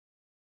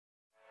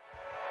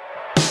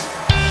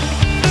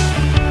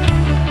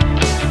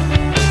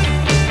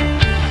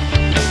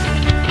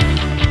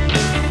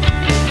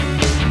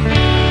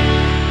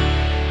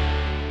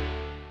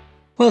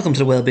Welcome to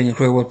the Wellbeing and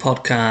Career World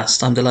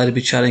podcast. I'm delighted to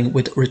be chatting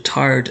with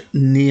retired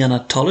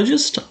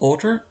neonatologist,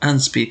 author and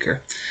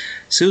speaker.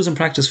 Susan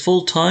practiced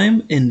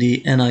full-time in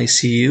the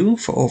NICU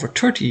for over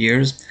 30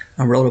 years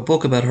and wrote a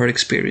book about her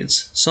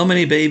experience. So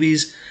many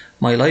babies,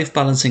 my life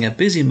balancing a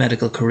busy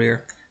medical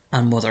career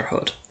and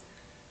motherhood.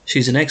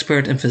 She's an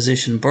expert in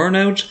physician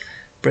burnout,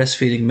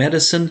 breastfeeding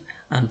medicine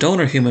and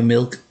donor human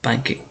milk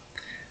banking.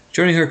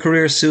 During her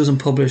career, Susan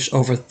published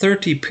over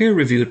 30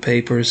 peer-reviewed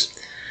papers.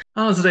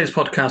 On today's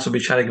podcast, we'll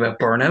be chatting about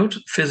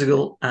burnout,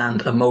 physical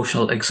and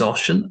emotional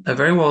exhaustion. A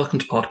very welcome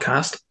to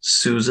podcast,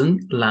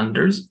 Susan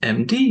Landers,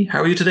 MD. How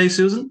are you today,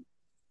 Susan?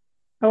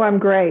 Oh, I'm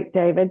great,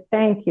 David.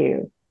 Thank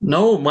you.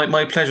 No,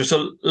 my pleasure.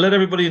 So let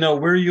everybody know,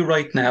 where are you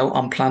right now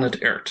on planet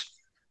Earth?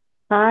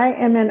 I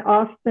am in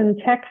Austin,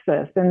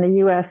 Texas, in the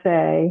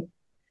USA,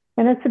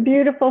 and it's a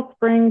beautiful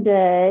spring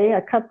day,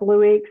 a couple of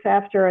weeks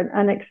after an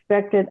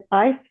unexpected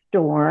ice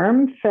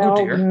storm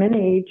felled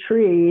many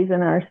trees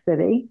in our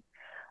city.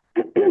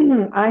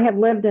 I have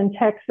lived in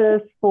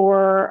Texas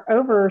for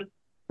over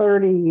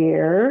 30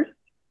 years.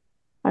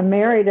 I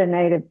married a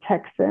native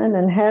Texan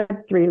and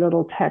had 3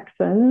 little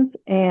Texans,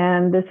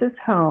 and this is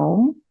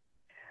home.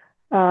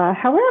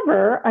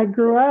 However, I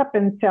grew up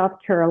in South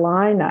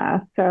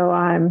Carolina, so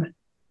I'm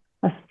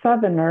a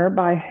Southerner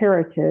by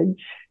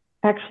heritage.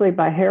 Actually,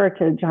 by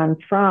heritage, I'm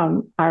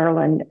from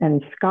Ireland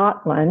and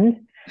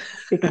Scotland,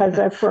 because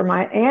that's where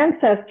my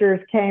ancestors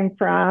came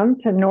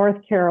from, to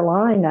North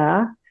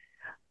Carolina.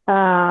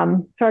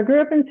 So I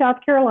grew up in South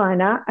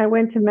Carolina. I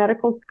went to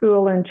medical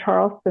school in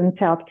Charleston,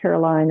 South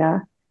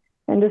Carolina,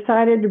 and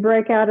decided to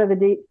break out of the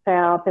Deep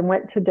South and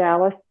went to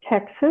Dallas,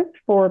 Texas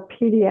for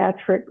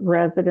pediatric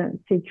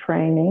residency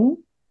training.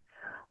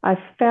 I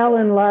fell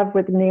in love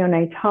with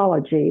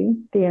neonatology,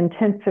 the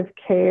intensive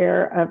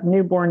care of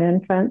newborn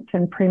infants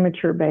and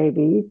premature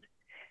babies.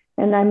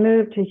 And I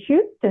moved to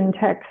Houston,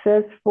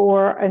 Texas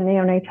for a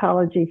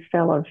neonatology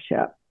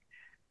fellowship.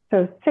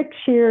 So 6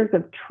 years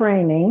of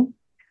training.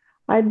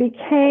 I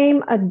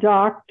became a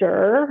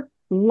doctor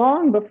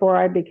long before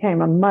I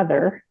became a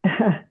mother.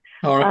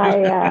 All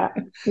right.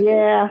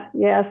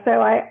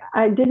 So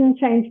I didn't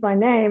change my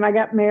name. I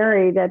got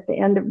married at the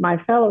end of my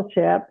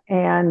fellowship,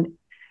 and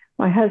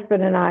my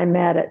husband and I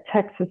met at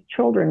Texas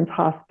Children's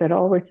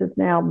Hospital, which is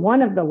now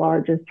one of the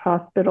largest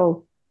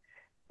hospitals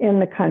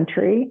in the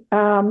country.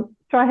 So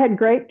I had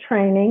great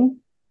training,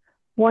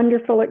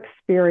 wonderful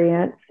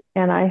experience,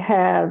 and I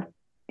have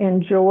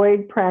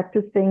enjoyed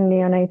practicing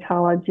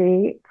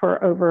neonatology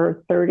for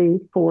over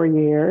 34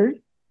 years.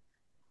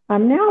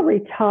 I'm now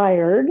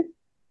retired,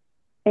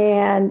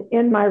 and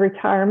in my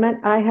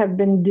retirement, I have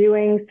been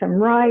doing some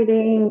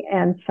writing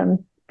and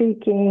some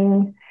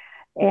speaking,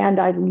 and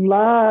I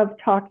love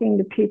talking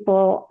to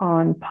people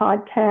on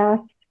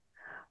podcasts.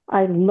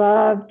 I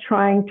love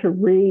trying to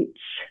reach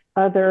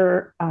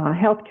other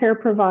healthcare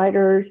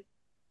providers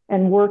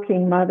and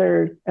working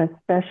mothers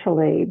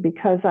especially,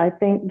 because I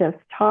think this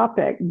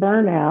topic,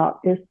 burnout,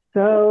 is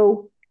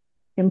so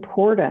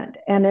important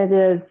and it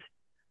is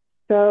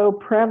so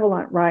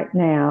prevalent right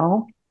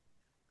now.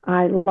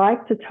 I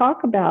like to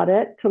talk about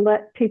it to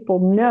let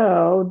people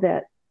know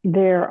that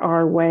there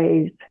are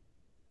ways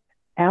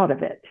out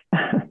of it.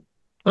 Well,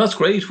 that's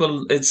great.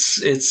 Well,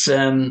 it's.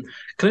 Can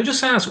I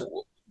just ask,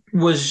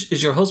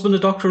 is your husband a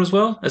doctor as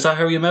well? Is that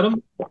how you met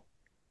him?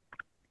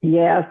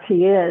 Yes,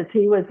 he is.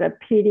 He was a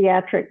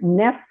pediatric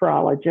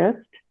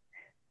nephrologist.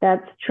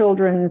 That's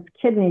children's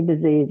kidney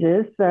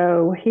diseases.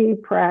 So he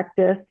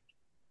practiced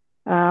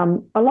a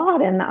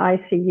lot in the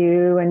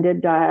ICU and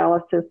did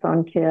dialysis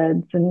on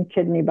kids and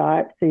kidney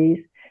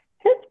biopsies.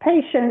 His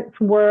patients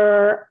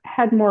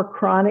had more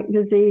chronic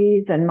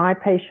disease, and my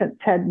patients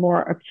had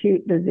more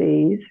acute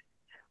disease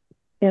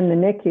in the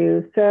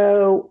NICU.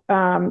 So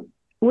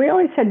we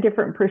always had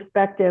different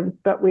perspectives,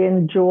 but we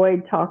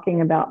enjoyed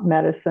talking about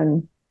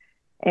medicine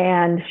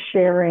and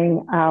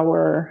sharing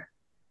our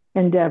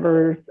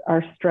endeavors,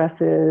 our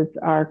stresses,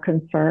 our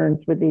concerns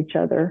with each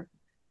other.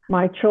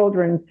 My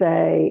children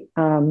say,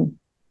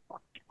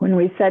 when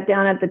we sat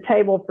down at the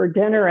table for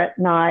dinner at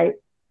night,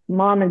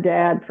 Mom and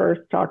Dad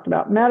first talked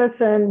about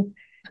medicine,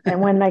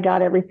 and when they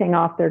got everything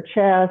off their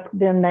chest,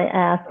 then they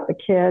asked the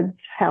kids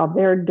how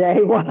their day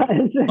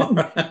was, and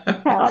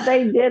how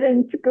they did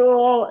in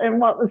school,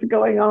 and what was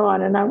going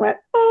on. And I went,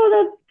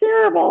 "Oh, that's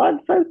terrible. I'm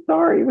so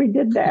sorry we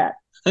did that."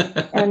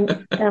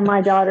 and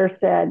my daughter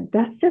said,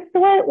 "That's just the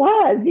way it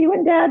was. You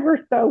and Dad were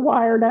so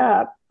wired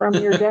up from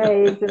your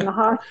days in the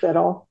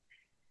hospital."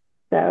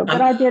 So, but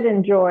I did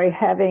enjoy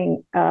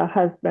having a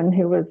husband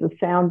who was a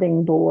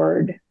sounding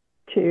board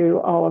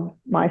to all of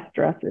my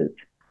stresses.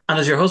 And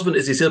is your husband,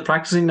 is he still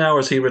practicing now, or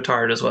is he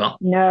retired as well?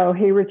 No,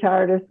 he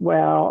retired as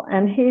well.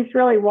 And he's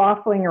really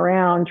waffling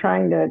around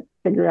trying to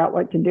figure out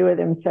what to do with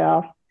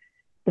himself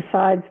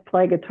besides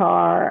play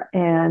guitar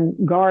and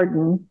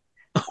garden.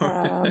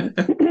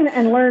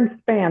 And learn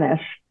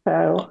Spanish.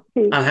 So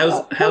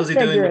how's he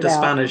doing with the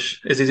Spanish?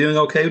 Is he doing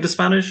okay with the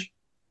Spanish?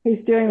 He's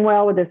doing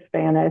well with his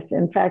Spanish.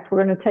 In fact,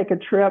 we're going to take a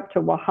trip to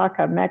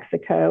Oaxaca,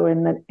 Mexico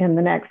in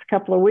the next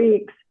couple of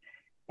weeks.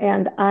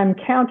 And I'm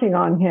counting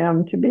on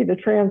him to be the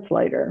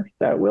translator.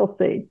 So we'll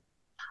see.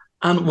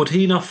 And would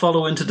he not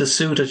follow into the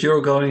suit that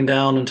you're going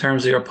down in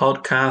terms of your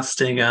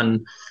podcasting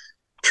and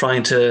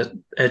trying to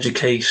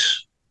educate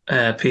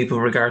people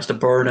in regards to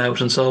burnout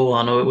and so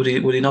on? Or would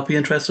he not be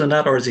interested in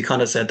that, or has he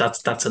kind of said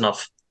that's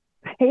enough?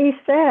 He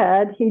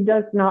said he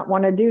does not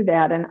want to do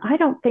that. And I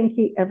don't think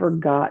he ever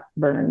got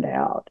burned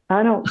out.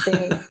 I don't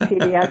think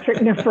pediatric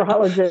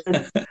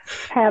nephrologists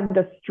have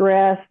the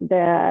stress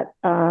that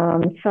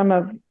some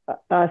of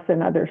us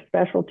in other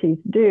specialties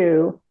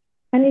do.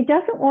 And he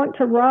doesn't want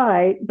to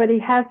write, but he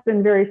has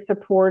been very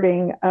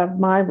supporting of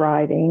my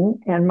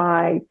writing and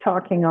my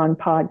talking on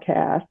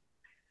podcasts.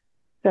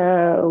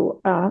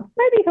 So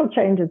maybe he'll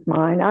change his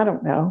mind. I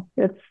don't know.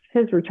 It's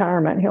his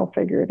retirement. He'll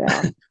figure it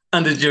out.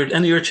 And did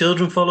any of your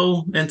children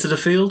follow into the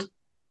field?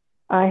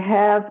 I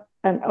have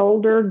an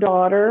older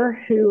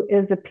daughter who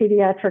is a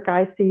pediatric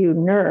ICU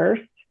nurse.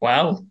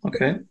 Wow.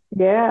 Okay.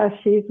 Yeah,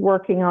 she's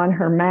working on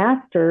her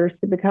master's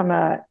to become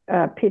a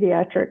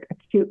pediatric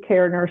acute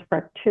care nurse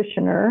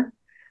practitioner.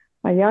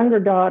 My younger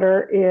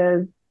daughter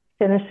is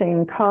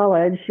finishing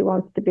college. She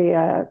wants to be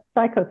a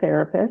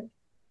psychotherapist.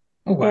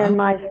 Oh, wow. And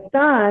my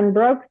son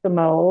broke the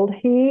mold.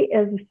 He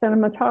is a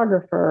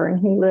cinematographer and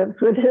he lives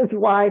with his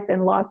wife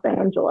in Los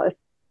Angeles.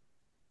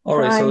 All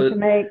right.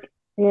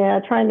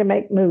 Trying to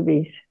make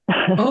movies.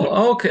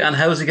 Oh, okay. And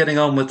how is he getting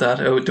on with that?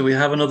 Do we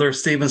have another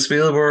Steven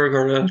Spielberg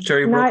or a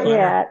Jerry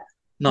Bruckheimer?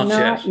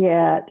 Not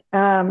yet.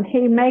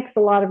 He makes a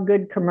lot of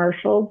good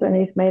commercials and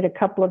he's made a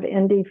couple of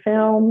indie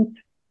films,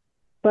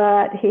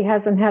 but he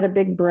hasn't had a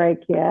big break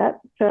yet.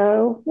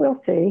 So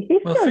we'll see.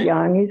 He's still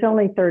young. He's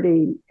only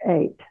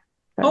 38. So.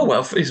 Oh,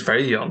 well, he's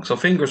very young. So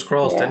fingers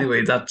crossed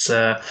anyway. But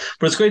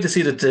it's great to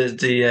see that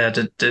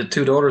the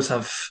two daughters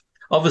have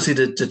obviously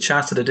the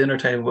chats at the dinner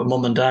table with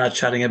mum and dad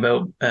chatting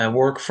about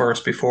work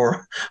first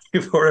before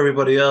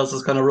everybody else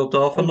is kind of rubbed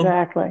off on them.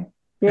 Exactly.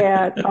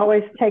 Yeah, it's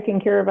always taking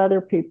care of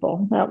other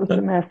people. That was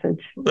the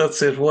message.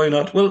 That's it. Why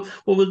not? Well,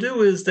 what we'll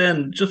do is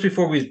then, just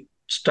before we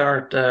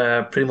start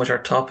pretty much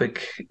our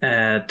topic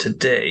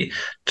today,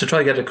 to try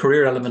to get a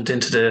career element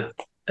into the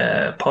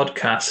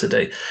podcast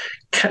today,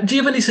 do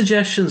you have any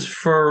suggestions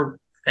for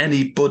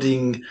any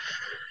budding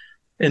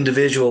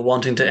individual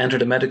wanting to enter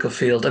the medical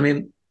field? I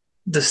mean,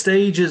 the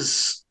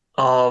stages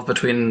of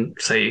between,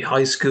 say,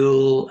 high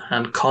school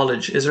and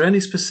college, is there any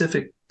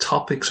specific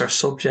topics or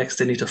subjects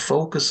they need to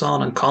focus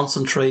on and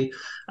concentrate?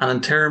 And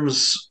in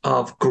terms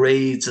of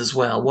grades as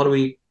well, what are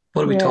we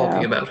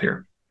talking about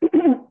here?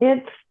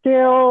 It's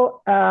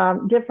still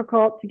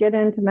difficult to get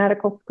into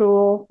medical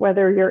school,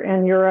 whether you're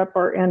in Europe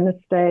or in the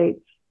States.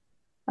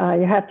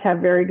 You have to have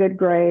very good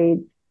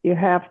grades. You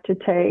have to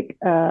take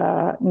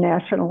a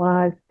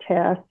nationalized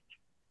test.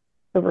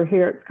 Over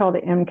here, it's called the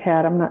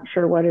MCAT. I'm not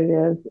sure what it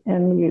is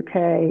in the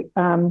UK.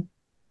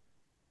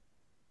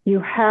 You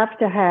have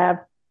to have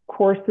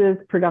courses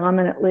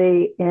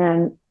predominantly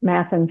in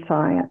math and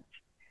science.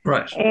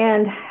 Right.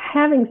 And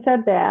having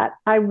said that,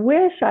 I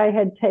wish I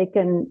had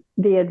taken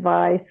the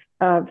advice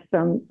of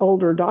some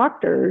older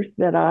doctors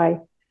that I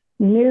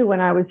knew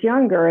when I was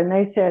younger. And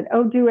they said,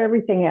 oh, do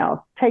everything else.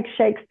 Take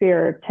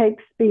Shakespeare, take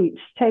speech,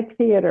 take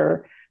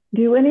theater,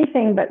 do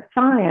anything but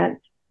science.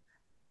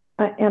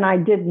 And I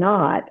did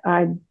not.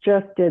 I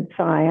just did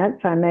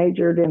science. I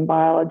majored in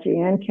biology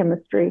and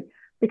chemistry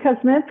because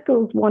med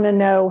schools want to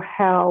know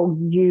how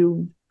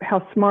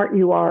smart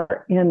you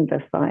are in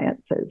the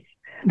sciences.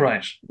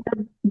 Right.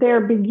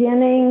 They're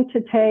beginning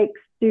to take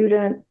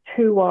students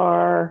who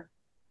are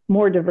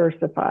more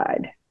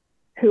diversified,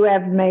 who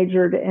have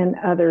majored in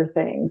other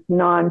things,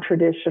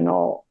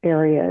 non-traditional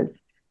areas.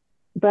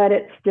 But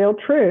it's still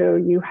true.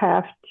 You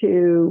have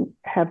to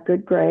have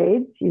good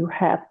grades. You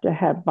have to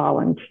have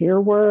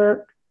volunteer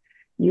work.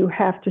 You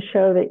have to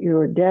show that you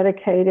are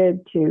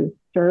dedicated to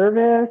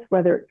service,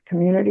 whether it's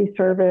community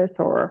service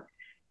or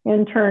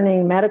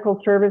interning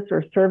medical service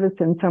or service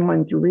in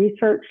someone's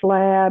research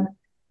lab.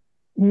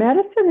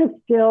 Medicine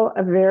is still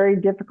a very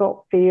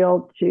difficult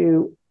field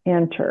to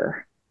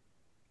enter.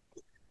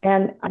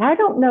 And I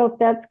don't know if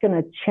that's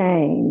going to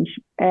change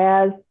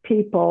as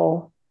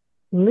people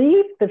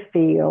leave the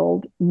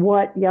field.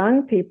 What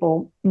young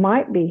people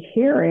might be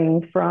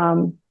hearing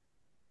from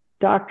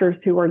doctors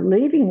who are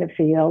leaving the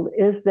field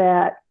is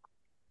that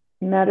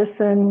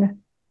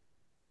medicine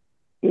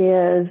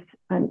is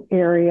an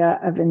area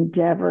of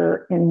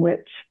endeavor in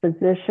which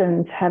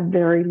physicians have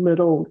very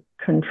little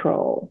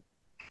control.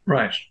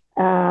 Right.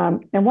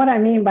 And what I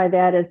mean by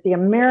that is the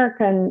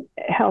American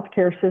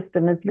healthcare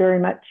system is very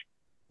much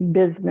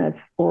business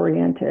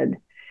oriented.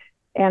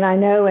 And I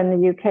know in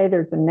the UK,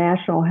 there's a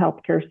national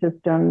healthcare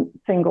system,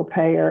 single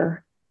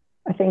payer.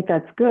 I think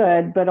that's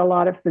good, but a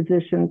lot of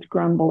physicians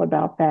grumble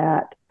about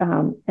that.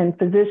 And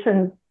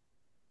physicians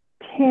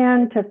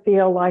tend to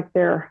feel like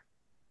they're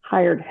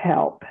hired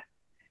help.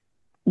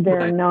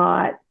 They're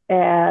not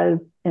as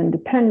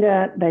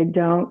independent. They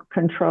don't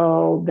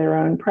control their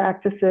own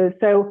practices.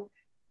 So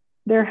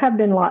there have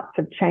been lots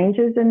of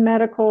changes in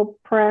medical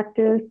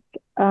practice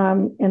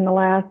in the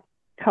last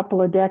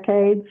couple of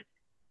decades,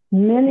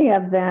 many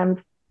of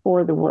them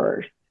for the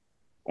worse.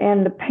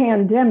 And the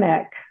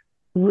pandemic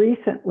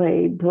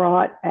recently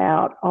brought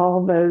out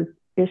all those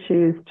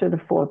issues to the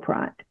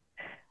forefront.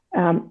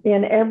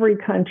 In every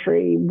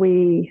country,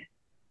 we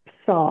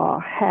saw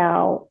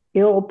how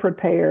ill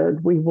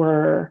prepared we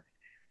were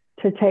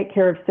to take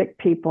care of sick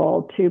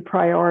people, to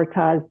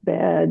prioritize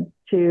beds,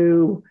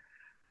 to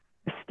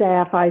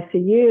staff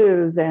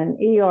ICUs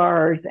and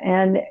ERs.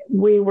 And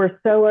we were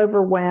so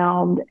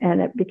overwhelmed,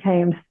 and it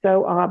became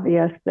so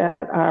obvious that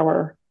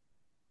our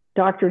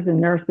doctors and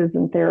nurses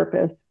and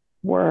therapists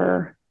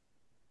were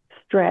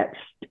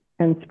stretched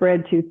and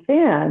spread too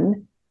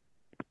thin.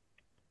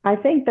 I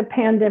think the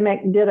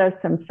pandemic did us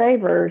some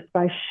favors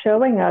by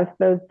showing us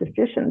those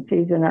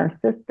deficiencies in our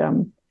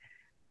system.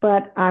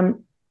 But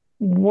I'm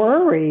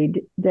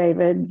worried,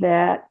 David,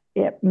 that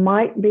it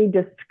might be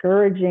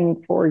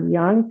discouraging for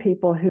young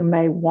people who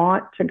may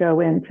want to go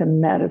into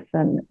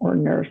medicine or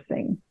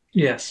nursing.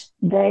 Yes.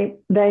 They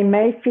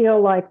may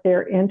feel like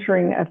they're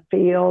entering a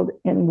field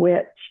in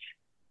which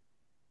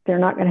they're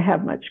not going to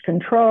have much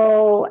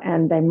control,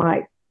 and they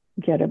might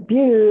get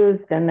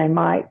abused, and they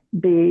might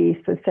be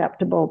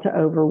susceptible to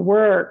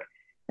overwork.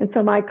 And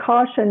so my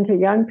caution to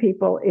young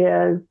people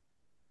is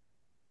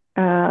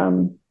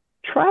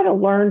try to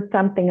learn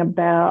something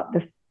about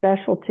the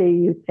specialty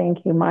you think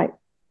you might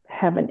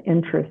have an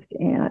interest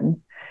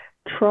in.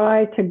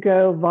 Try to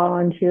go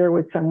volunteer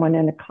with someone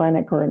in a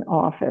clinic or an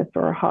office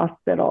or a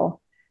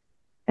hospital,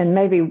 and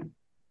maybe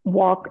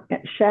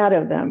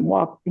shadow them,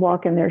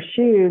 walk in their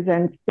shoes,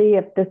 and see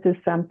if this is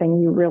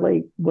something you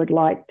really would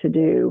like to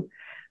do.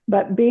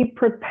 But be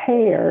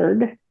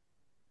prepared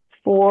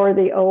for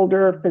the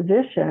older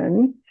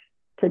physicians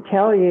to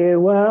tell you,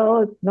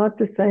 well, it's not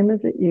the same as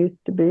it used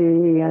to be,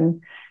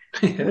 and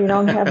we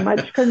don't have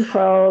much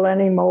control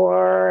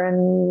anymore,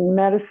 and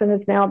medicine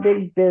is now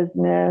big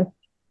business.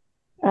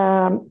 So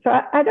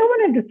I don't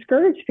want to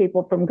discourage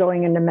people from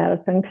going into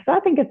medicine, because I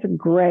think it's a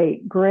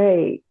great,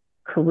 great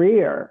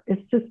career.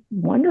 It's just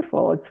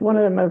wonderful. It's one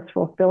of the most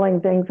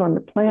fulfilling things on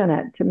the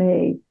planet to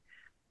me.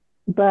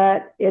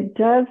 But it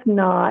does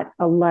not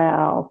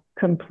allow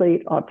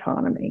complete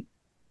autonomy.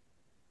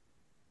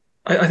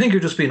 I think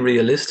you're just being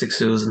realistic,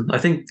 Susan. I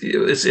think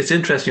it's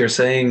interesting you're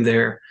saying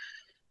there,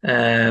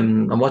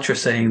 and what you're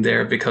saying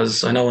there,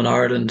 because I know in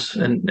Ireland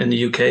and in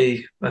the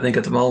UK, I think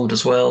at the moment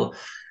as well,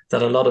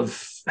 that a lot of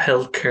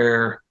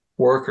healthcare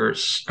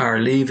workers are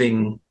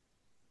leaving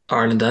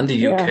Ireland and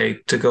the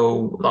UK to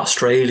go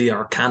Australia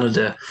or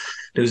Canada,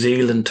 New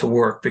Zealand to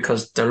work,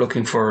 because they're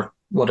looking for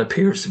what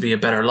appears to be a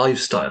better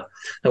lifestyle.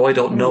 Now, I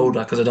don't know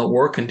that because I don't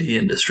work in the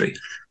industry,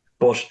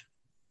 but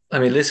I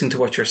mean, listening to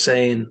what you're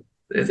saying,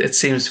 it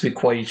seems to be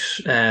quite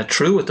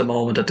true at the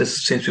moment, that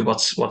this seems to be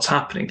what's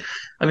happening.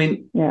 I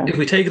mean, if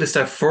we take it a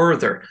step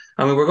further,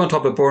 I mean, we're going to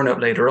talk about burnout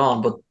later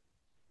on, but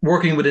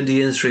working within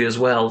the industry as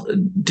well,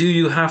 do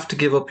you have to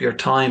give up your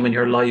time and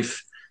your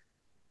life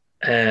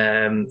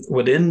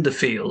within the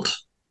field?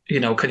 You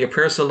know, can your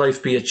personal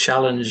life be a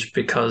challenge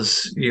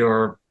because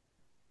your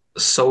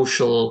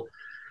social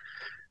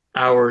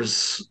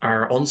hours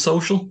are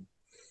unsocial?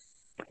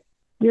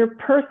 Your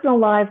personal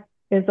life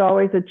is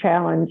always a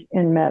challenge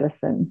in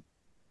medicine,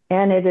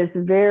 and it is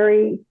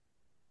very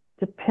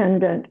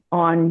dependent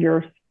on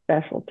your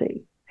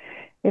specialty.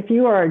 If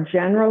you are a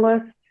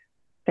generalist,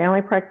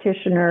 family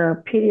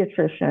practitioner,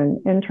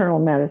 pediatrician, internal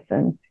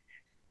medicine,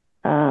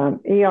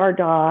 ER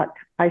doc,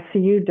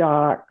 ICU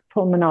doc,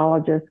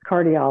 pulmonologist,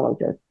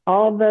 cardiologist,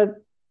 all the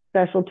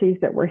specialties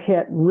that were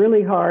hit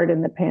really hard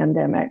in the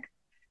pandemic,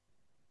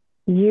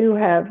 you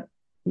have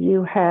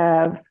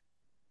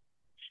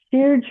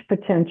huge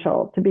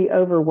potential to be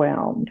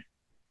overwhelmed,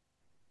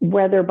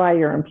 whether by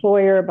your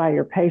employer, by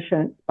your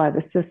patients, by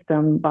the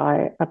system,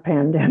 by a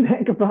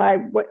pandemic, by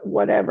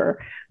whatever,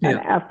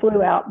 a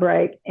flu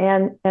outbreak.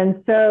 And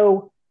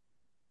so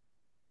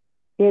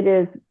it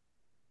is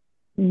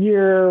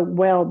your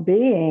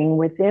well-being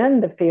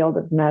within the field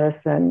of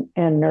medicine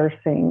and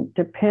nursing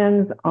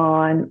depends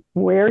on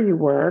where you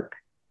work,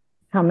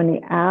 how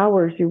many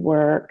hours you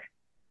work,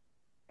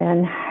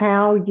 and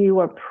how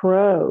you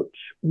approach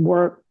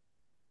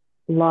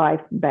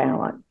work-life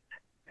balance.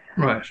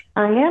 Right.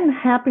 I am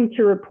happy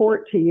to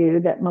report to you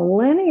that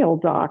millennial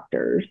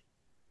doctors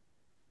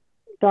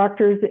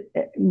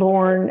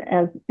born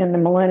as in the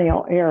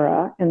millennial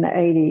era in the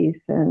 80s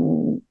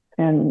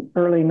and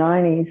early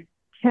 90s,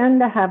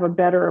 tend to have a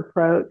better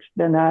approach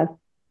than us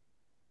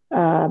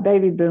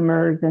baby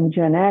boomers and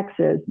Gen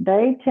X's.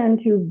 They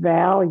tend to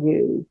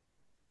value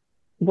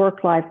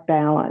work-life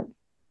balance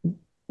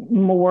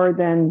more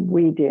than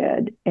we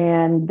did.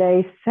 And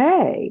they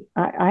say,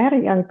 I had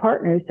a young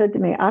partner who said to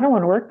me, I don't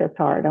want to work this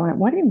hard. I went,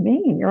 what do you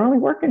mean? You're only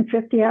working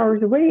 50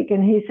 hours a week.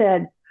 And he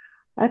said,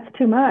 that's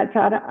too much.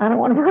 I don't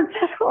want to work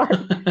that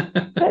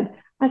hard.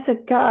 I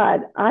said,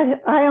 God,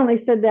 I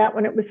only said that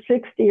when it was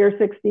 60 or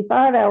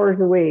 65 hours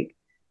a week.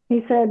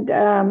 He said,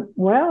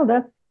 well,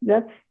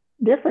 that's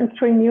difference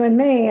between you and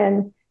me.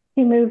 And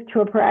he moved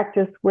to a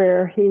practice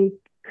where he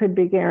could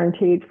be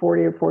guaranteed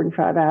 40 or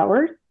 45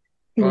 hours.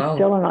 He was Wow.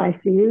 still an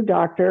ICU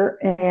doctor,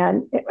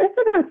 and it was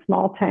in a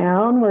small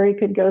town where he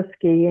could go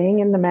skiing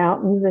in the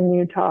mountains in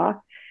Utah.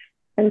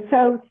 And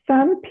so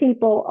some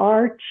people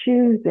are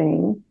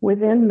choosing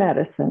within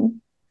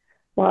medicine,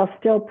 while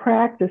still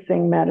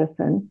practicing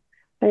medicine,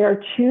 they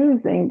are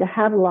choosing to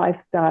have a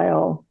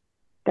lifestyle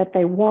that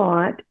they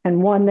want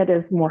and one that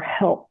is more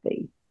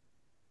healthy.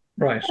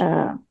 Right.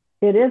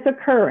 It is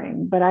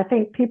occurring, but I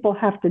think people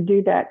have to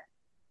do that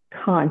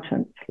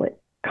consciously.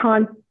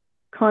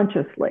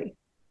 Consciously.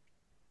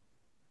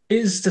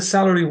 Is the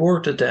salary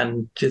worth it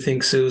then, do you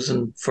think,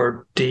 Susan,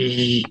 for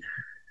the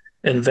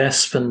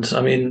investment?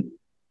 I mean,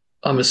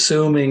 I'm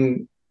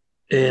assuming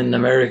in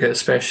America,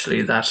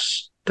 especially, that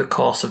the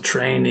cost of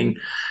training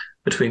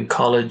between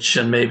college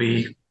and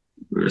maybe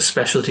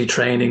specialty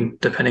training,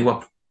 depending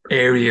what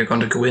area you're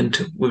going to go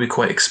into, will be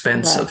quite Right.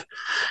 expensive.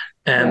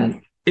 Yes.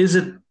 Is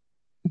it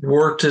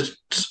worth it,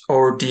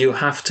 or do you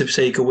have to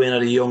say go in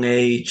at a young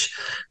age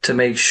to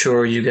make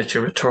sure you get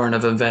your return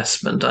of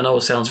investment? I know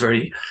it sounds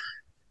very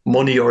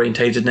money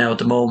orientated now at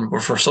the moment,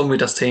 but for somebody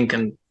that's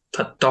thinking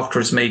that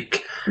doctors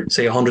make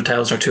say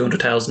 100,000 or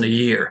 200,000 a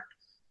year,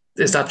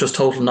 is that just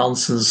total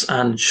nonsense?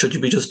 And should you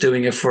be just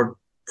doing it for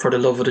the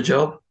love of the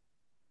job?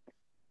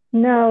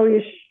 No,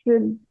 you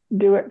should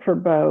do it for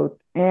both.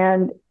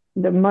 And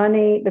the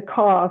money, the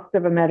cost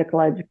of a medical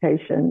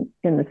education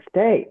in the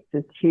States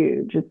is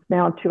huge. It's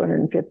now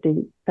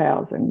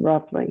 250,000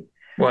 roughly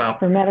Wow.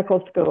 for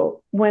medical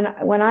school. When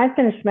I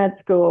finished med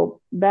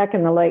school back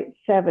in the late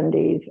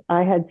 70s,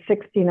 I had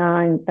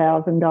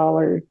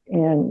 $69,000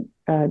 in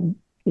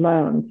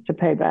loans to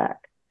pay back.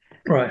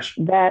 Right.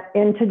 That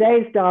in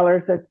today's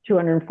dollars, that's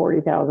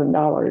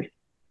 $240,000.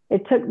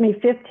 It took me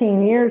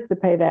 15 years to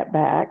pay that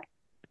back.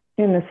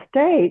 In the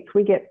States,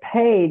 we get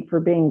paid for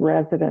being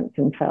residents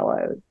and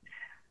fellows.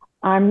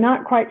 I'm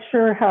not quite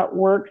sure how it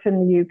works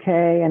in the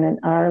UK and in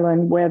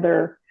Ireland,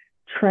 whether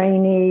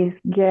trainees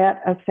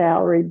get a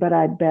salary, but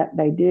I bet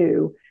they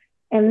do.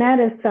 And that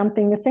is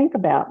something to think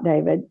about,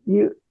 David.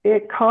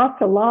 It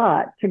costs a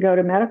lot to go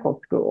to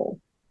medical school.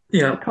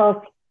 Yeah. It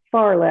costs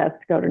far less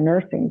to go to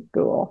nursing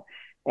school.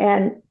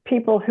 And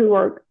people who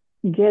are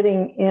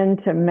getting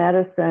into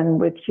medicine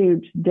with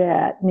huge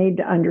debt need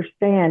to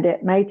understand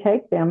it may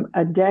take them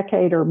a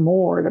decade or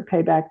more to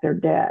pay back their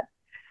debt.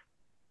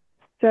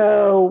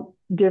 So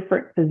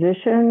different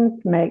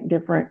physicians make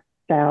different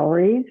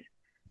salaries.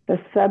 The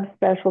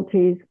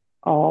subspecialties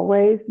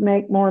always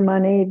make more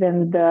money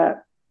than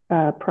the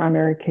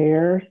primary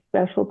care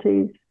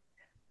specialties.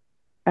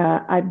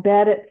 I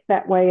bet it's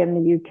that way in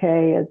the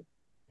UK, is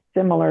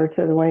similar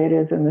to the way it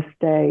is in the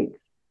States.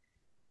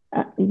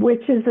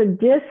 Which is a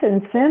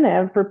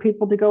disincentive for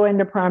people to go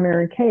into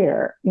primary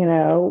care. You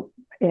know,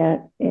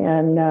 in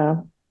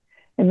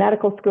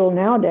medical school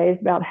nowadays,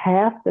 about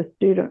half the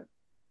students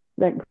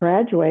that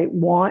graduate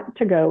want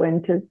to go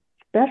into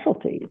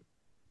specialties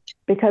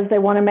because they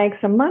want to make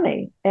some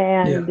money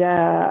and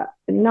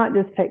not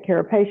just take care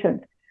of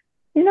patients.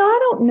 You know, I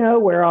don't know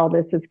where all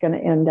this is going to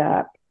end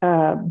up,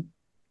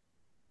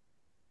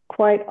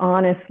 quite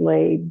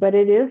honestly, but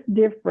it is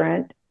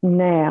different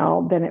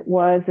now than it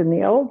was in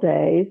the old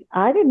days.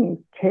 I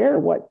didn't care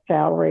what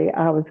salary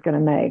I was going to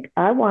make.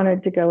 I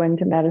wanted to go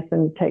into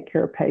medicine to take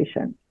care of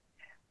patients.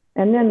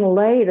 And then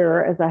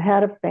later, as I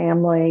had a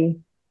family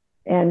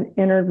and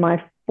entered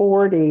my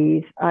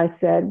 40s, I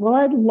said, well,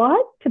 I'd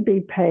like to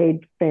be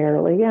paid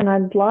fairly and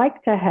I'd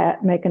like to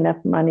make enough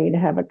money to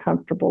have a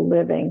comfortable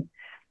living.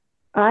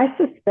 I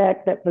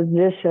suspect that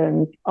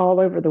physicians all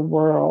over the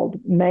world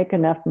make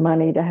enough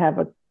money to have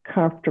a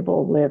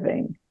comfortable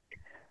living,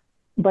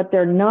 but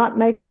they're not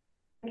making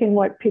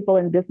what people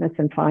in business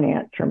and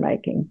finance are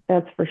making.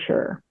 That's for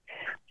sure.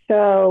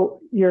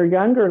 So your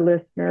younger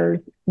listeners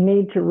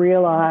need to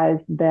realize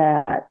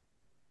that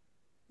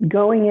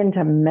going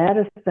into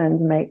medicine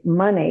to make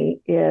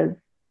money is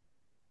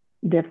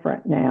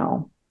different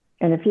now.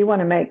 And if you want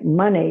to make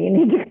money, you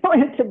need to go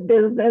into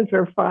business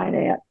or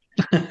finance.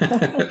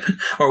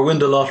 Or win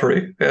the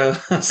lottery.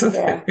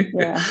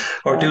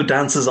 Or do Right.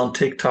 dances on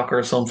TikTok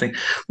or something.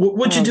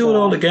 Would you Oh, do it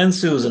all God. again,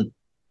 Susan?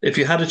 If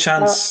you had a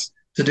chance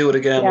to do it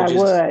again, Yeah, would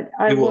you?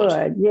 I You would.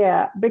 would.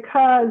 Yeah,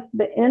 because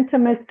the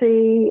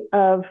intimacy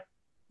of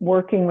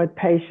working with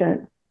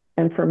patients,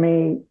 and for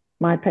me,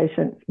 my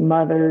patients'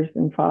 mothers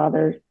and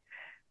fathers,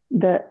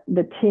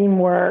 the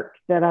teamwork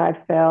that I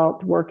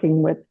felt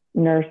working with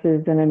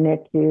nurses in a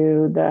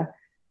NICU, the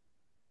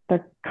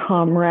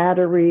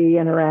camaraderie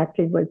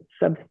interacting with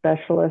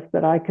subspecialists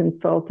that I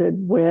consulted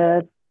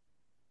with,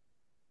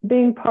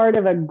 being part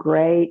of a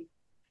great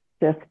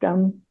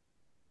system,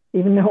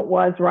 even though it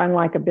was run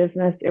like a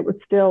business, it was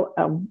still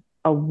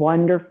a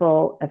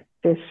wonderful,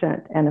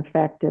 efficient, and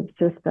effective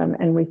system.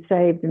 And we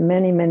saved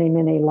many, many,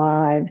 many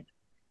lives.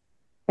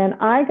 And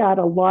I got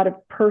a lot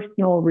of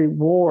personal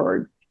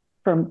rewards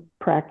from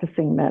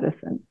practicing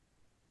medicine.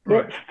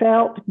 Right. It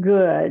felt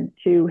good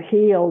to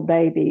heal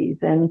babies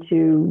and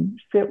to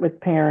sit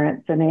with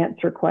parents and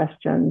answer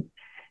questions.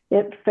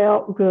 It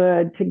felt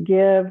good to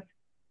give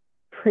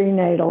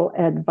prenatal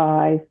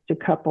advice to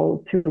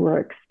couples who were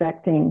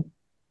expecting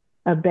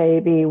a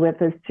baby with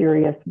a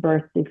serious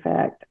birth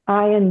defect.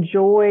 I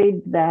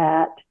enjoyed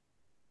that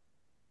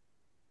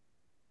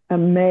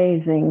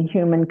amazing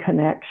human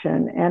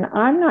connection. And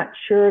I'm not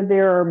sure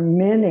there are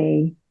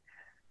many,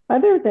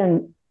 other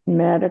than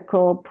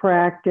medical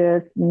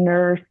practice,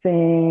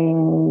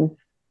 nursing,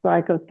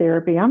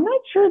 psychotherapy, I'm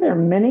not sure there are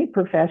many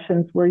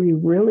professions where you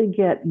really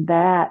get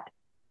that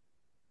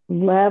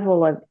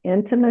level of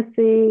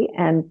intimacy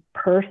and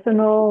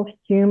personal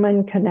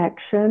human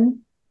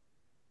connection.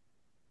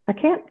 I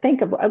can't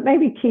think of,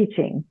 maybe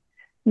teaching,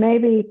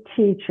 maybe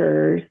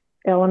teachers,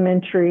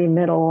 elementary,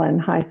 middle, and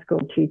high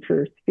school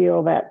teachers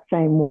feel that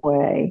same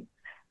way.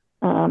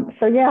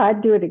 So yeah,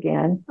 I'd do it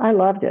again. I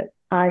loved it.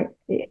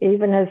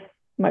 Even as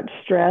much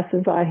stress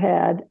as I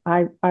had,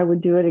 I would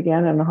do it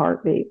again in a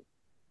heartbeat.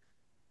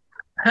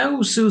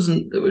 How,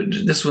 Susan,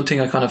 this is one thing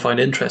I kind of find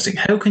interesting.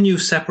 How can you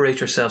separate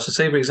yourself? So,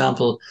 say, for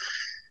example,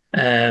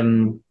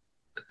 um,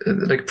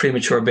 like a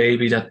premature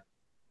baby that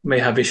may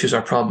have issues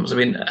or problems. I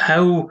mean,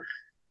 how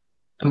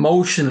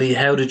emotionally,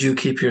 how did you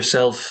keep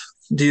yourself?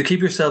 Do you keep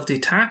yourself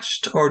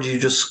detached, or do you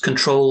just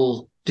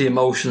control the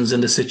emotions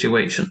in the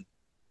situation?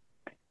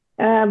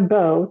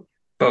 Both.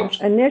 Both.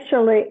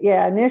 Initially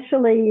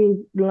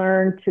you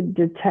learn to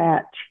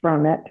detach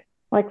from it.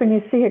 Like when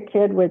you see a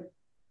kid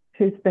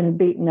who's been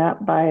beaten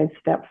up by his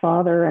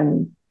stepfather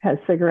and has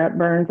cigarette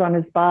burns on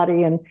his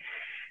body and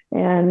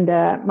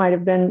might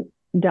have been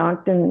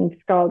dunked in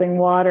scalding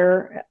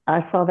water.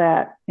 I saw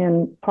that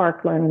in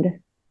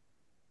Parkland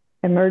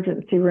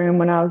emergency room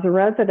when I was a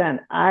resident.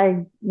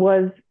 I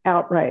was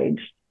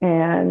outraged,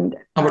 And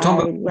we're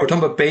talking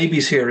about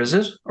babies here, is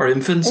it, or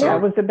infants, yeah, it or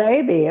was a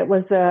baby. It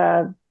was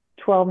a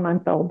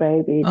 12-month-old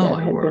baby oh that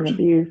my had been word,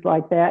 abused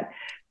like that.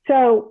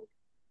 So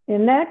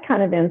in that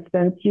kind of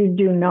instance, you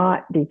do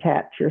not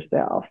detach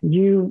yourself.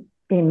 You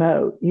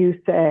emote.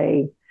 You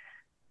say,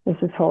 this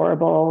is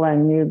horrible,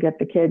 and you get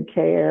the kid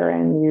care,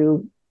 and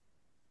you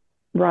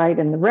write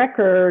in the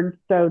record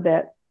so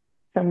that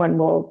someone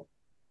will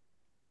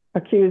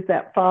accuse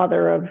that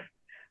father of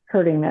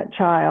hurting that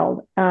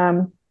child.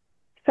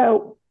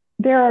 So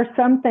there are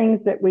some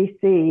things that we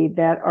see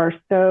that are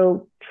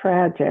so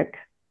tragic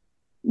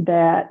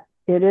that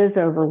it is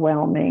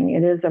overwhelming,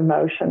 it is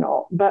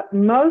emotional. But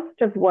most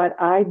of what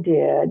I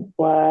did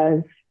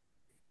was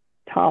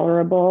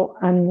tolerable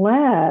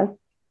unless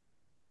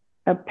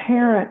a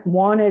parent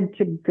wanted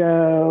to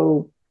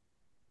go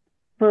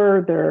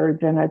further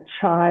than a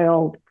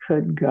child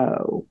could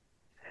go.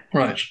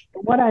 right?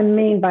 What I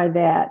mean by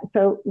that,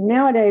 so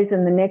nowadays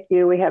in the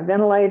NICU, we have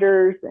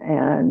ventilators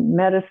and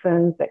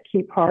medicines that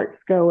keep hearts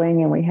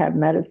going, and we have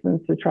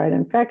medicines to treat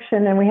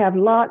infection, and we have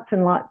lots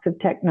and lots of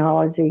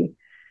technology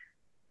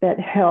that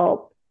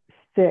help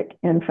sick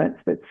infants.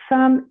 But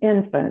some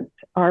infants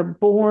are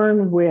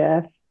born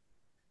with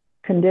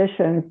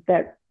conditions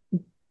that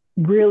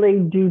really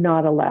do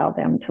not allow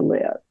them to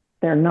live.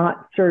 They're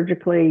not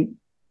surgically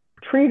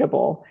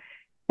treatable.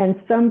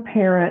 And some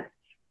parents,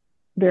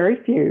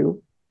 very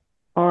few,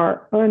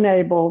 are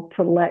unable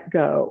to let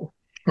go.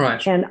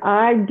 Right. And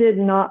I did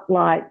not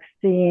like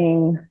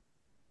seeing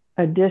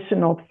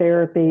additional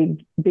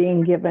therapy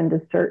being given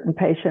to certain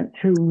patients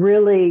who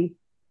really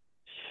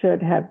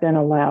should have been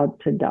allowed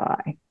to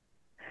die.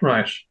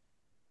 Right.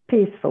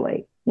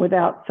 Peacefully,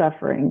 without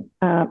suffering.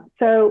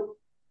 So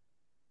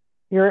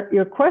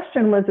your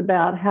question was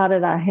about how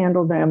did I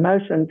handle the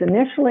emotions.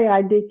 Initially,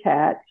 I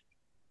detached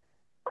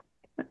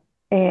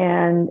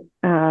and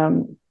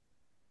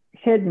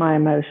hid my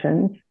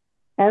emotions.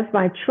 As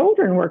my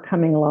children were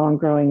coming along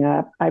growing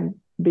up, I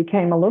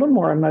became a little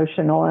more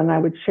emotional, and I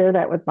would share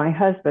that with my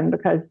husband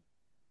because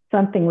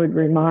something would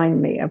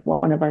remind me of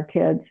one of our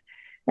kids.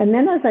 And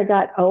then as I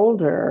got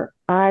older,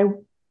 I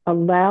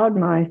allowed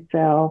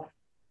myself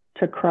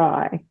to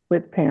cry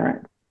with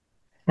parents.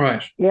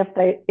 Right. If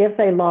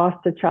they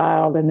lost a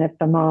child and if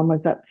the mom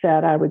was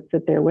upset, I would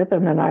sit there with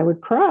them and I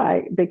would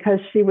cry because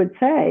she would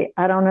say,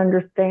 I don't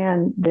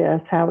understand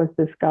this. How is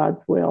this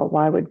God's will?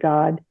 Why would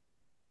God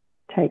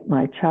take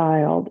my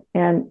child?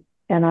 And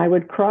I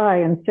would cry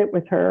and sit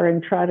with her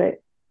and try to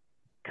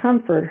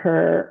comfort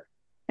her.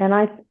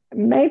 And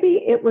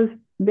maybe it was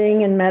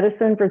being in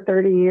medicine for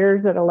 30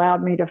 years that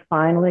allowed me to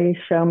finally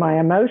show my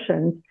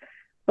emotions.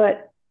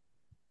 But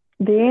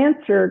the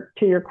answer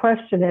to your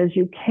question is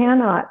you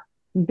cannot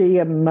be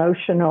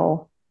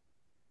emotional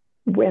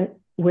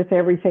with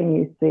everything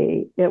you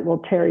see. It will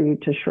tear you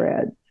to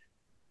shreds.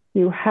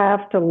 You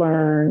have to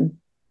learn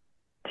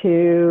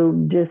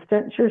to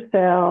distance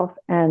yourself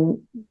and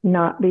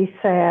not be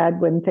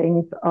sad when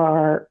things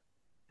are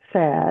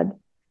sad.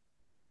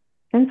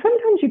 And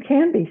sometimes you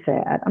can be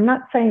sad. I'm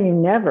not saying you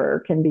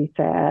never can be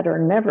sad or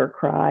never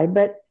cry,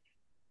 but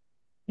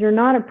you're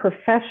not a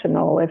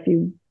professional if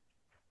you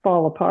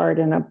fall apart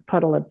in a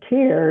puddle of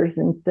tears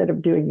instead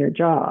of doing your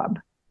job.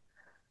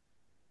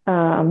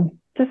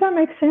 Does that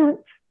make sense?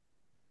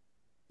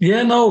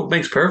 Yeah, no, it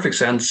makes perfect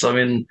sense. I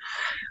mean,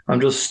 I'm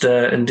just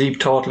in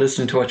deep thought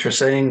listening to what you're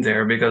saying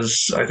there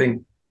because I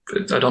think,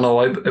 I don't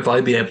know if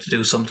I'd be able to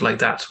do something like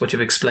that, what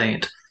you've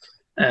explained.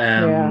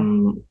 Yeah.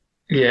 Um,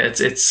 Yeah,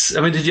 it's.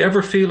 I mean, did you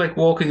ever feel like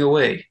walking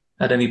away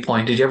at any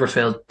point? Did you ever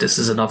feel this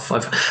is enough?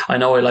 I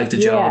know I like the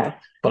job,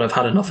 Yes, but I've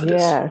had enough of this.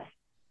 yes.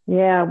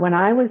 Yeah, when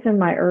I was in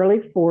my early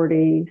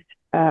 40s,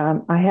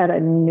 I had a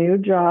new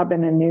job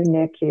and a new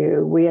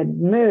NICU. We had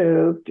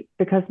moved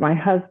because my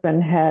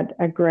husband had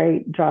a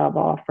great job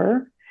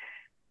offer.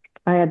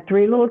 I had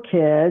three little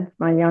kids.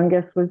 My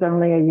youngest was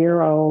only a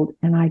year old,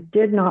 and I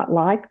did not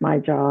like my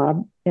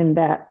job in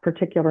that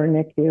particular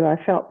NICU.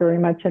 I felt very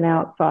much an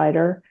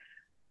outsider.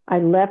 I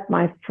left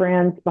my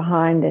friends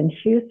behind in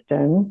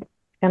Houston,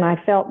 and I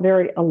felt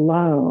very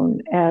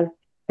alone as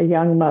a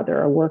young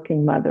mother, a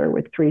working mother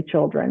with three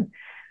children.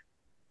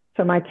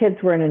 So my kids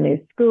were in a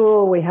new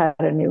school, we had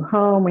a new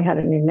home, we had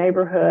a new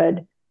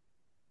neighborhood,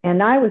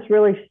 and I was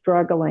really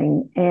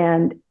struggling.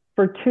 And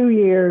for 2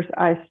 years,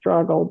 I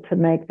struggled to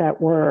make that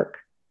work.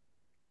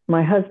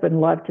 My husband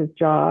loved his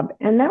job,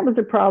 and that was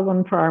a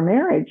problem for our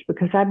marriage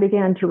because I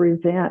began to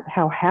resent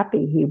how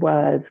happy he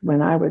was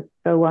when I was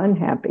so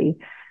unhappy.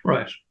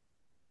 Right.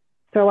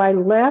 So I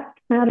left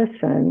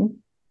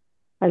medicine.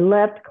 I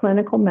left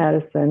clinical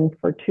medicine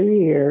for 2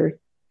 years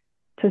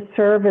to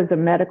serve as a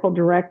medical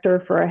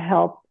director for a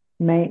health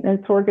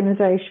maintenance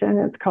organization.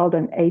 It's called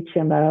an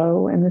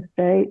HMO in the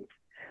States.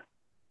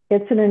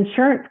 It's an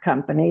insurance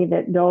company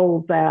that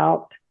doles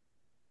out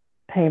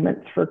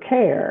payments for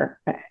care.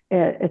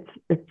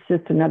 It's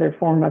just another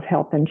form of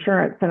health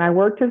insurance. And I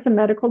worked as a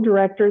medical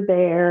director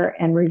there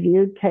and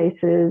reviewed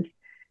cases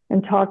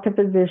and talked to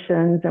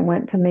physicians and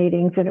went to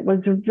meetings. And it was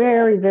a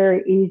very,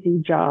 very easy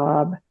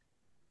job,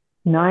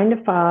 9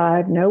 to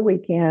 5, no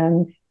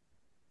weekends.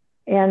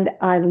 And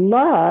I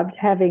loved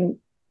having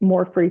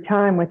more free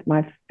time with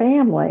my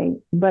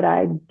family, but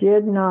I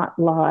did not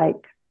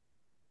like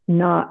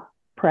not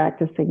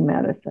practicing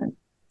medicine.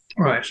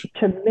 Right.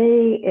 To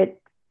me,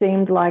 it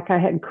seemed like I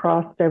had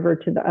crossed over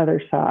to the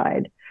other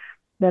side,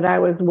 that I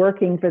was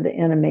working for the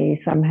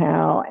enemy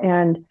somehow.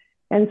 And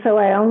so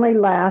I only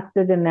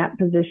lasted in that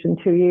position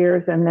 2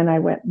 years, and then I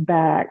went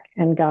back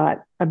and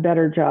got a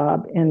better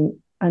job in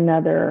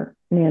another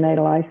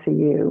neonatal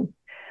ICU.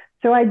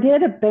 So I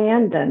did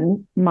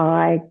abandon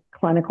my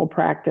clinical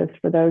practice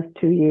for those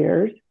 2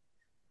 years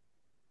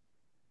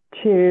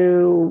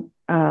to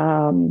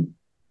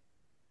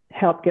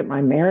help get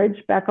my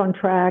marriage back on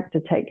track, to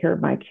take care of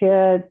my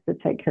kids, to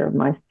take care of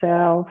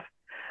myself.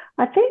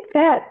 I think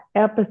that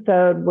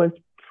episode was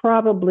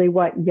probably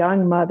what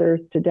young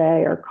mothers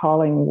today are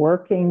calling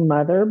working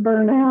mother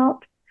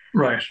burnout.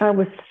 Right. I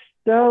was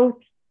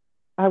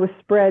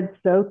spread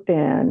so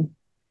thin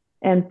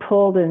and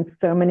pulled in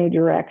so many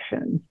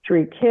directions.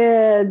 Three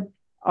kids,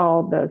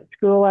 all the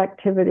school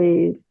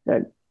activities,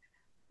 the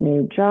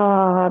new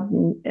job,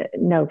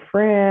 no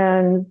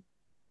friends,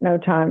 no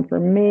time for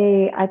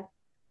me.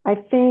 I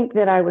think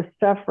that I was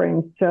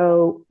suffering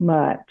so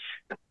much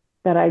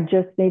that I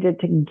just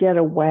needed to get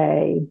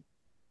away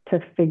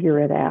to figure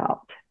it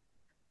out.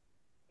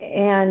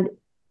 And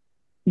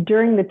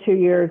during the 2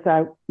 years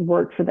I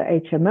worked for the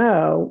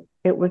HMO,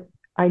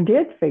 I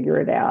did figure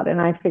it out, and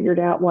I figured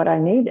out what I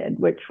needed,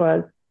 which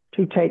was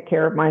to take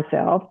care of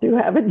myself, to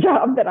have a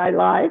job that I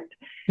liked,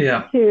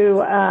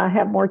 to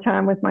have more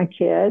time with my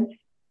kids,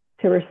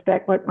 to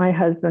respect what my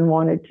husband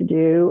wanted to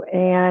do.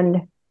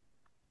 And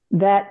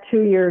that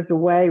 2 years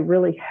away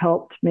really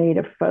helped me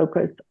to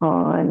focus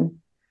on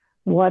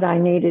what I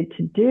needed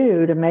to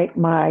do to make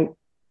my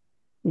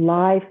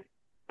life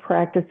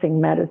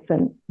practicing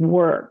medicine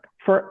work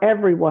for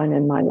everyone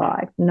in my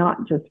life,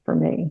 not just for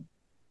me.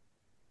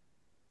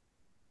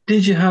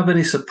 Did you have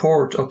any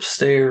support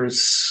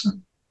upstairs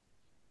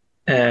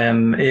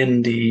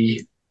in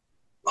the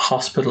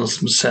hospitals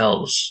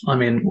themselves? I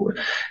mean,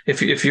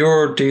 if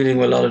you're dealing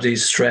with a lot of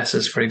these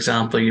stresses, for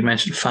example, you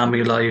mentioned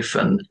family life,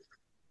 and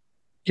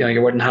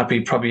you weren't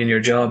happy probably in your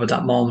job at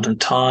that moment in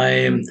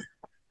time,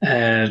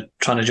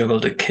 trying to juggle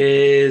the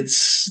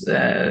kids,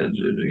 trying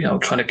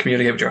to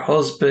communicate with your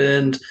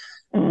husband.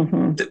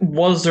 Mm-hmm.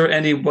 Was there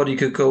anybody you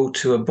could go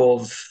to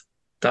above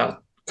that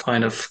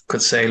kind of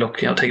could say, look,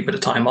 take a bit of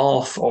time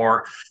off,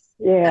 or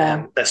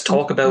let's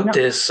talk about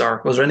this,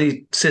 or was there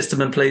any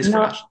system in place for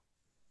that?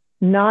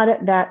 Not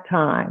at that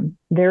time.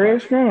 There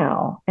is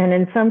now. And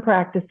in some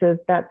practices,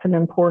 that's an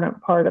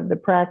important part of the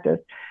practice.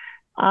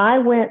 I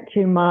went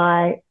to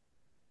my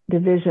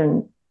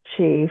division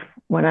chief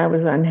when I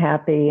was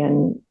unhappy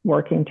and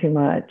working too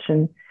much.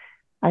 And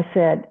I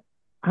said,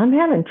 I'm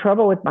having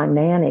trouble with my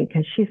nanny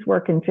because she's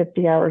working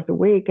 50 hours a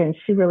week and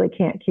she really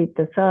can't keep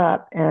this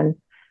up. And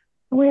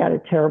we had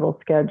a terrible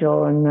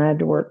schedule, and I had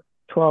to work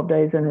 12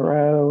 days in a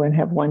row and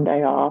have one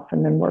day off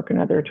and then work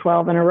another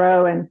 12 in a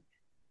row. And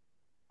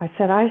I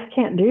said, I just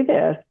can't do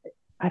this.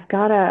 I've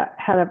got to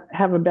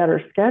have a better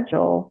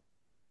schedule.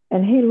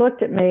 And he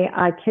looked at me,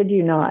 I kid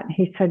you not.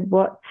 He said,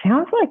 well, it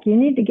sounds like you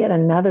need to get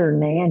another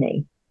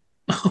nanny.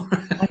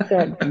 I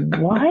said,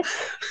 what?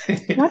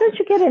 Why don't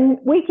you get a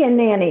weekend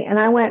nanny? And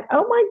I went,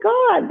 oh my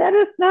God, that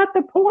is not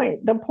the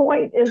point. The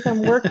point is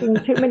I'm working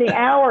too many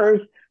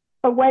hours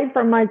away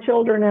from my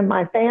children and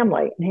my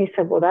family. And he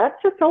said, well, that's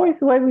just always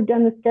the way we've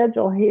done the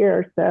schedule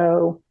here.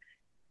 So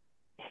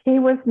he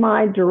was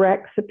my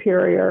direct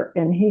superior,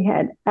 and he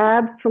had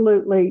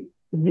absolutely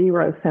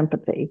zero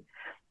sympathy.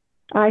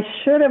 I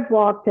should have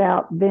walked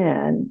out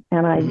then,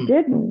 and I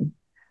didn't.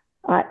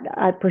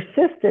 I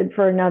persisted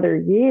for another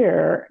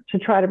year to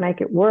try to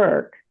make it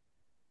work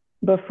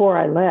before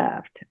I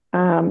left.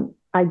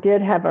 I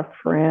did have a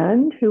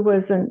friend who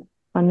was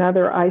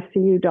another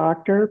ICU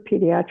doctor,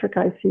 pediatric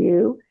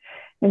ICU,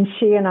 and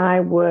she and I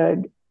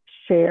would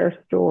share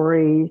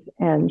stories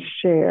and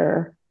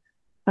share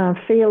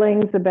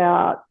feelings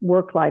about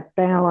work-life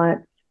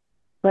balance.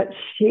 But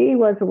she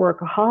was a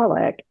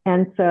workaholic,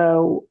 and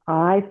so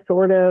I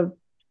sort of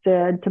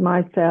said to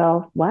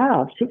myself,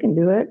 wow, if she can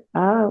do it,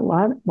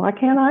 why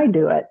can't I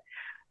do it?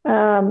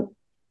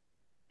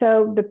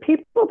 So the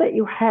people that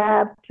you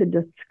have to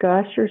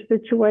discuss your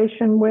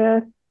situation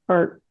with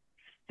are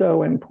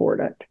so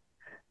important.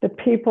 The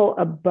people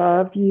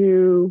above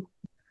you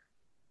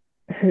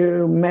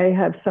who may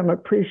have some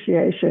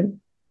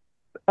appreciation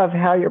of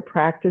how your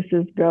practice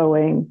is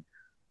going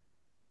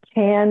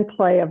can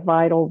play a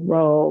vital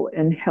role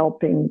in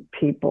helping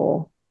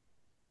people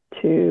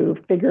to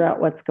figure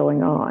out what's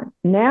going on.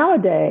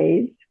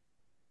 Nowadays,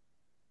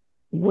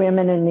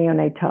 women in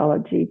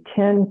neonatology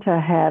tend to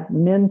have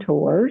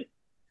mentors.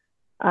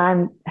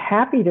 I'm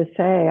happy to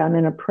say I'm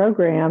in a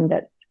program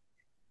that's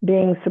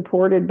being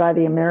supported by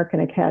the American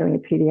Academy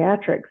of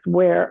Pediatrics,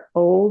 where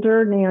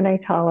older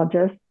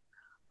neonatologists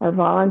are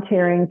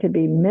volunteering to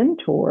be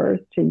mentors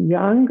to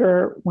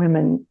younger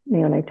women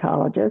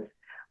neonatologists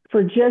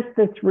for just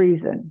this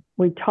reason.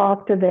 We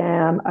talk to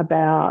them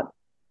about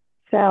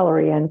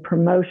salary and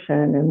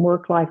promotion and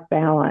work-life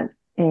balance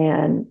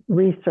and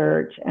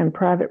research and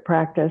private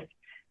practice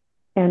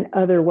and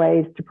other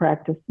ways to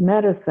practice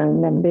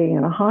medicine than being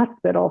in a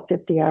hospital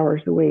 50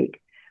 hours a week.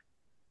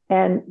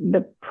 And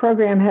the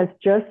program has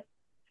just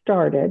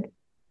started,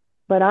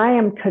 but I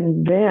am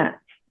convinced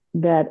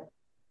that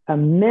a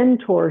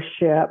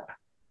mentorship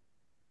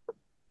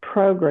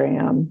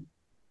program,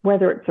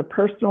 whether it's a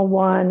personal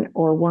one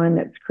or one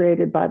that's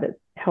created by the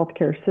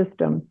healthcare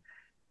system,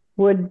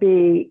 would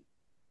be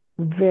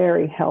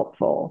very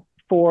helpful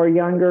for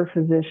younger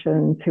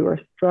physicians who are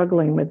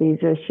struggling with these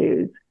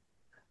issues.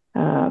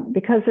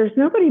 Because there's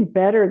nobody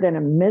better than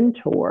a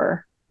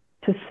mentor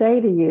to say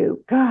to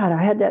you, God,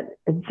 I had that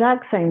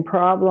exact same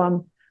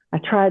problem. I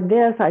tried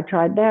this, I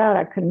tried that,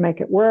 I couldn't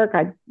make it work.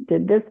 I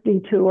did this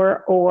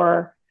detour.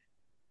 Or,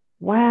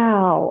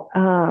 wow,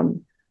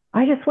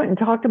 I just went and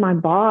talked to my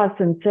boss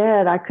and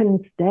said I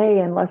couldn't stay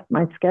unless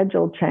my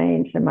schedule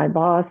changed. And my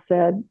boss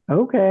said,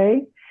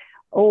 okay.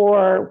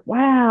 Or,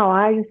 wow,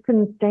 I just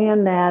couldn't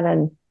stand that.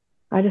 And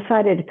I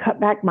decided to cut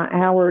back my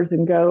hours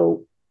and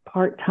go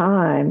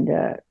part-time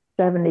to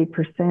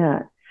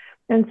 70%.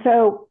 And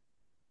so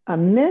a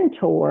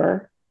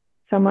mentor,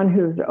 someone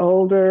who's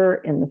older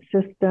in the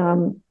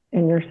system,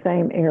 in your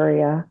same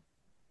area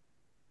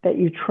that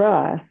you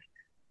trust,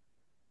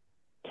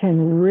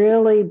 can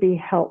really be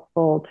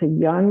helpful to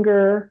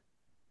younger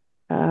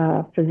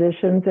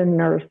physicians and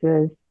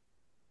nurses,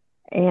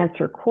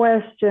 answer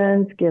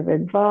questions, give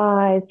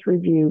advice,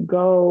 review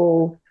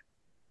goals,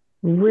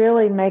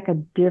 really make a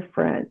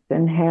difference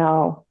in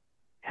how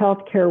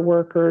healthcare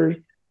workers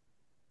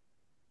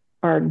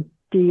are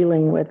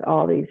dealing with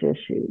all these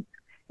issues.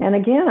 And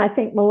again, I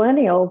think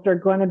millennials are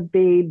going to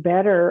be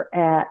better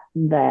at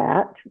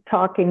that,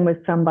 talking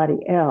with somebody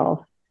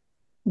else,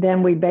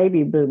 than we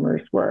baby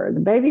boomers were.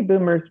 The baby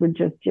boomers would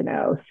just,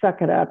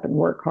 suck it up and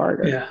work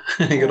harder.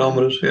 Yeah, get on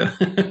with it,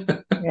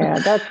 yeah. Yeah,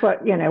 that's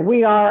what,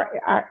 we are,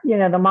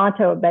 the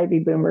motto of baby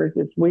boomers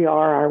is we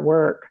are our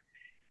work.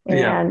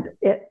 And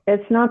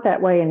it's not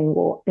that way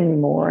anymore.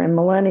 And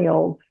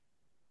millennials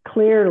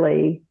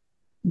clearly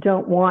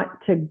don't want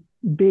to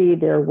be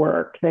their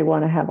work. They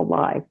want to have a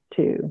life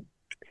too.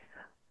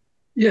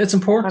 Yeah, it's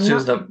important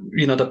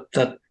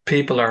that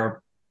people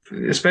are,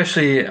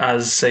 especially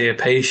as, say, a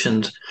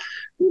patient,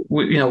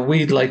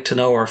 we'd like to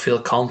know or feel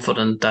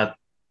confident that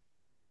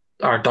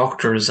our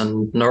doctors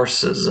and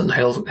nurses and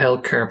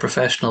healthcare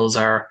professionals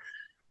are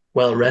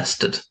well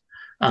rested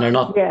and are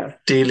not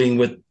dealing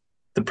with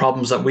the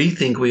problems that we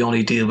think we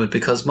only deal with,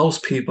 because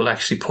most people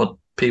actually put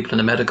people in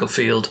the medical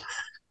field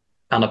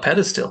on a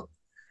pedestal.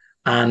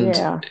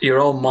 And your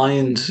own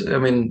mind, I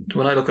mean,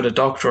 when I look at a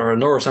doctor or a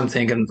nurse, I'm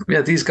thinking,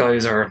 these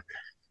guys are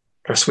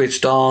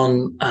switched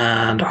on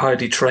and are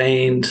highly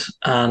trained,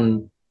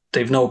 and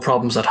they've no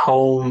problems at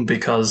home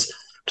because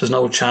there's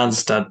no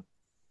chance that,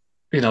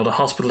 the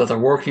hospital that they're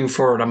working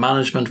for or the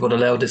management would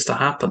allow this to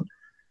happen.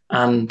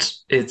 And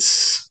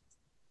it's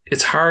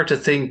hard to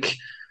think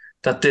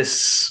that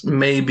this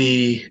may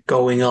be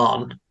going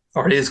on,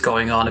 or is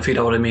going on, if you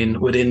know what I mean,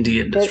 within the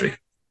industry.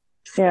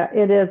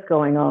 It is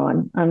going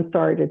on. I'm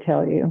sorry to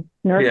tell you.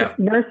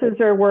 Nurses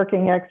are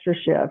working extra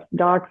shifts.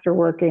 Docs are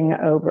working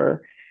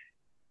over.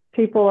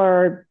 People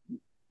are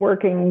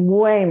working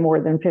way more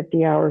than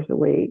 50 hours a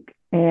week.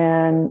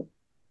 And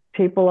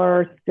people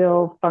are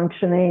still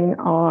functioning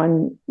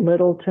on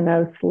little to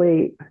no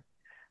sleep.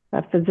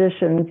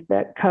 Physicians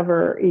that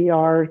cover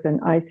ERs and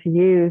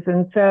ICUs.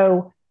 And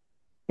so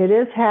it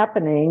is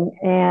happening.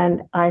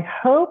 And I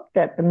hope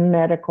that the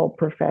medical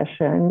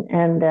profession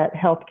and that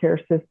healthcare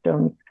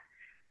systems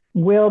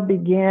will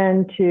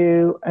begin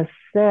to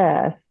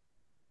assess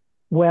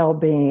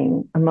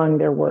well-being among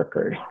their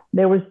workers.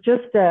 There was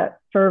just a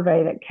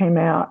survey that came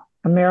out,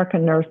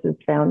 American Nurses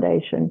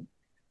Foundation.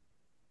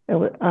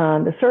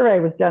 The survey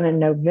was done in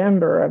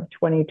November of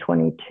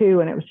 2022,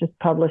 and it was just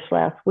published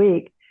last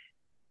week.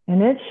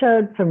 And it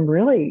showed some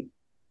really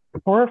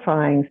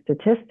horrifying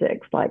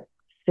statistics, like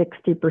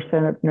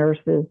 60% of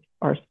nurses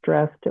are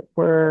stressed at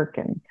work,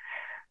 and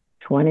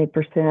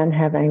 20%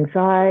 have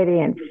anxiety,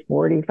 and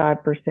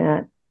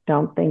 45%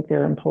 don't think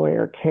their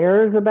employer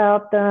cares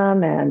about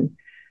them, and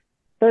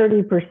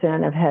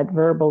 30% have had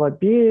verbal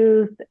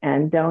abuse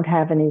and don't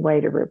have any way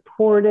to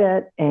report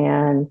it,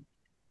 and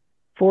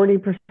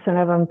 40%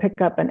 of them pick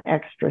up an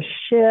extra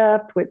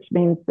shift, which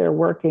means they're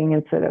working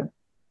instead of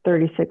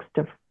 36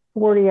 to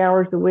 40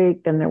 hours a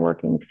week, then they're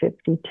working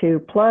 52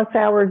 plus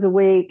hours a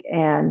week,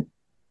 and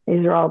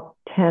these are all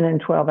 10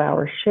 and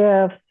 12-hour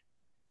shifts.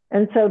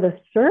 And so the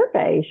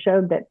survey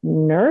showed that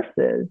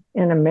nurses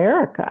in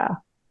America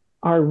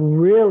are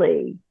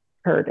really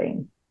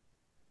hurting.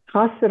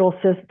 Hospital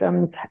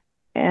systems,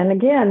 and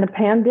again, the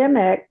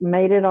pandemic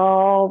made it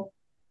all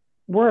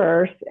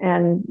worse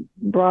and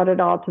brought it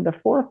all to the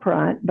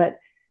forefront, but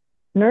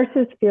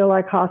nurses feel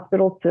like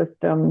hospital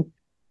systems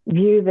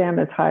view them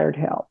as hired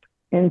help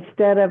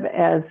instead of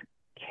as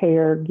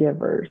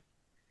caregivers.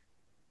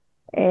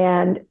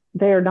 And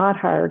they are not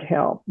hired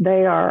help.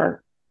 They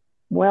are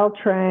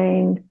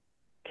well-trained,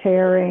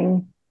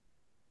 caring,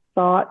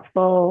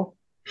 thoughtful,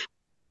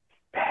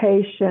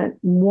 patient,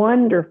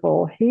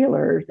 wonderful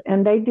healers,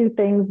 and they do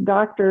things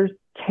doctors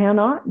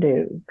cannot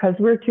do because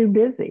we're too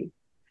busy.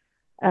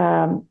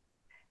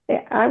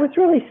 I was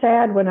really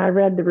sad when I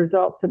read the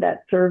results of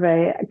that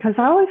survey because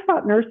I always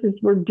thought nurses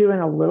were doing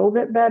a little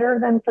bit better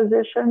than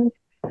physicians,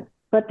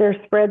 but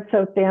they're spread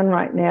so thin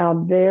right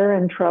now, they're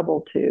in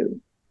trouble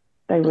too.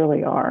 They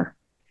really are.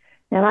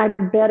 And I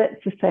bet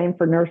it's the same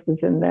for nurses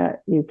in the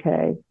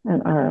UK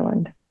and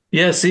Ireland.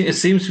 Yeah, it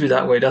seems to be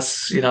that way.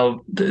 That's,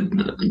 all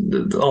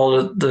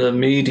the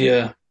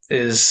media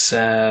is,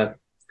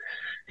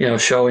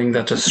 showing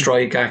that there's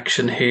strike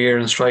action here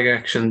and strike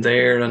action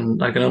there.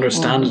 And I can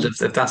understand it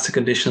if that's the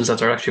conditions that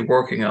they're actually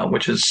working on,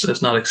 which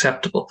is not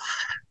acceptable.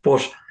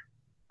 But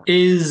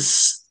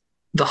is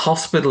the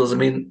hospitals, I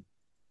mean,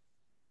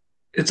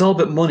 it's all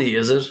about money,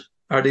 is it?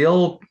 Are they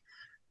all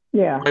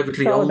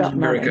privately owned in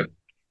America? Money.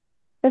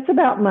 It's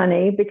about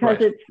money because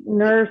it's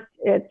nurse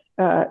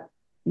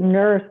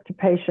to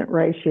patient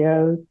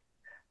ratios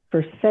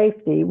for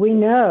safety. We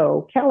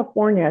know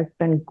California has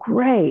been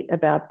great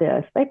about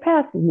this. They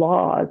passed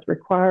laws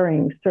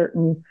requiring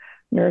certain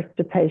nurse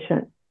to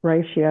patient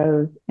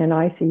ratios in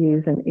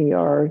ICUs and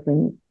ERs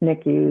and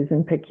NICUs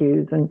and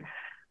PICUs and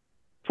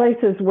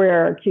places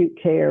where acute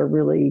care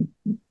really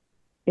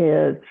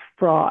is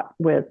fraught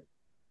with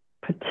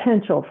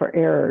potential for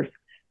errors.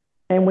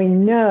 And we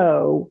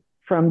know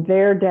from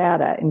their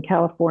data in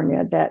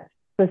California that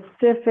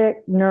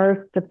specific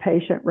nurse to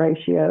patient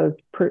ratios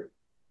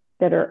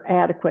that are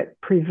adequate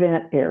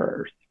prevent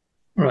errors.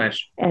 Right.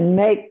 And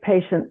make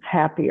patients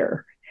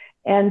happier.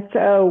 And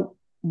so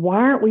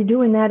why aren't we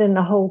doing that in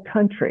the whole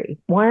country?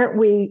 Why aren't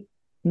we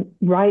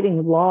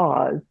writing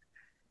laws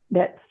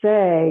that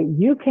say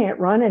you can't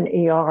run an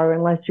ER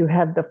unless you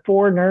have the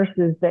 4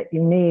 nurses that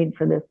you need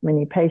for this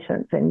many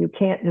patients, and you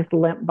can't just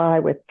limp by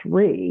with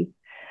 3?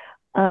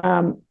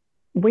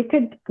 We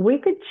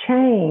could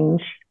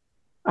change,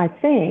 I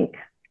think,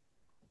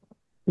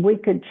 we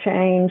could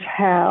change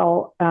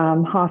how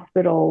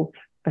hospitals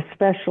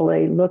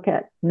especially look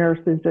at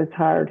nurses as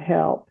hired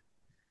help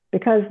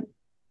because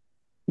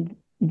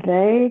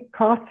they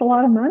cost a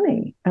lot of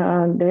money.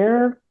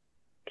 They're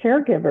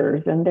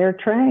caregivers and they're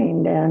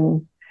trained.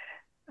 And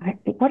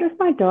what does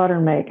my daughter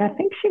make? I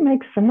think she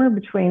makes somewhere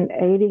between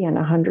 $80,000 and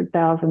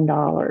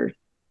 $100,000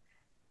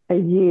 a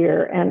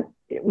year. And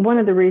one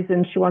of the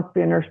reasons she wants to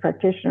be a nurse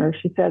practitioner,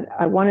 she said,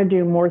 I want to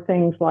do more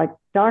things like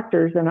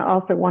doctors, and I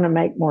also want to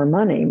make more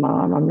money,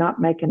 Mom. I'm not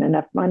making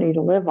enough money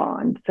to live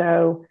on.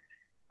 So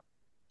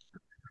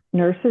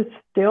nurses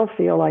still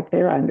feel like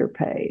they're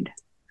underpaid.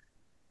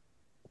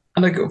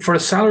 And for a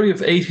salary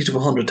of 80 to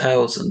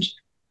 100,000,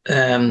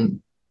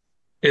 in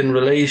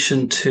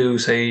relation to,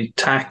 say,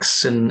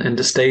 tax in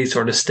the States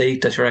or the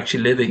state that you're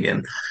actually living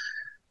in,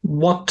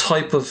 what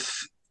type of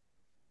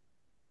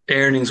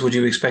earnings would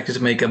you expect it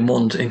to make a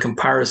month in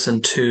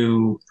comparison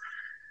to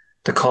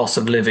the cost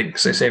of living?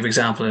 So say, for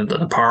example, an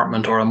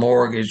apartment or a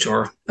mortgage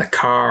or a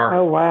car.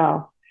 Oh,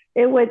 wow.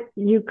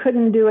 You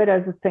couldn't do it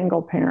as a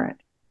single parent.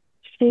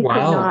 She could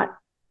not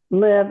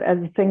live as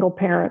a single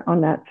parent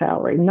on that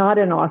salary, not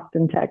in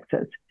Austin,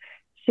 Texas.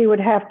 She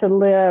would have to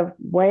live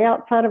way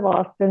outside of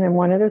Austin in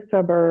one of the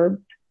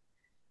suburbs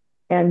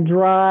and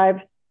drive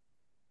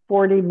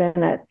 40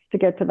 minutes to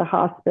get to the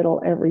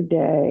hospital every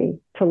day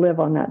to live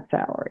on that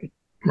salary.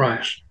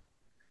 Right.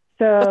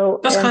 So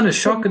that's kind of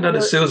shocking, that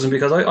is, Susan,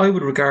 because I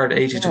would regard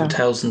 80 to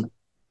 1,000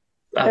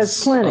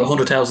 as plenty.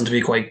 100,000 to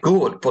be quite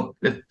good. But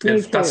Me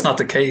if that's too. not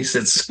the case,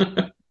 it's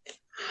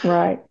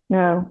Right.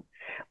 No.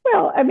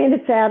 Well, I mean,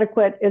 it's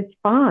adequate. It's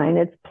fine.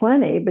 It's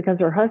plenty because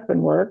her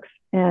husband works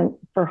and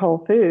for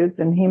Whole Foods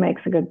and he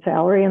makes a good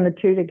salary and the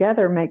two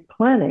together make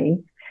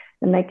plenty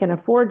and they can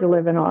afford to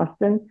live in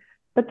Austin.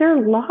 But there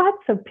are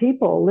lots of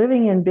people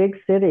living in big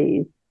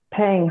cities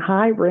paying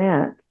high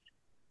rents,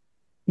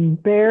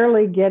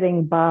 barely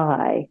getting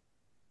by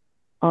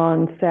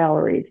on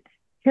salaries.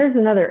 Here's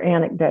another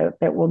anecdote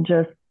that will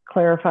just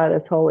clarify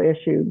this whole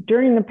issue.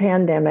 During the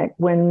pandemic,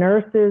 when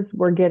nurses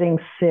were getting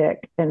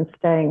sick and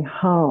staying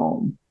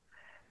home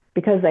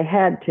because they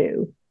had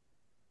to,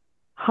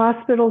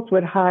 hospitals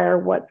would hire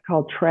what's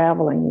called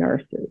traveling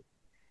nurses.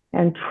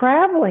 And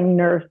traveling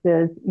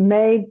nurses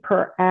made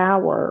per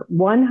hour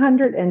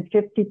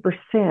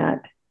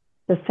 150%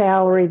 the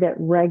salary that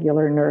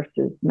regular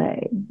nurses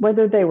made,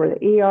 whether they were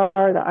the ER,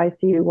 the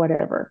ICU,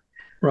 whatever.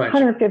 right.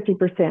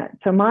 150%.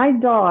 So my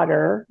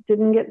daughter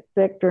didn't get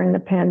sick during the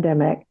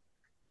pandemic.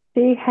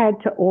 She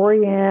had to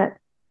orient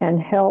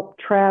and help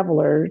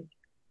travelers,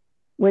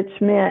 which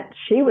meant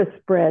she was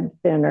spread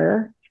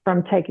thinner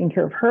from taking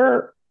care of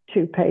her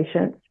two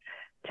patients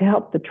to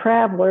help the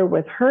traveler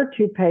with her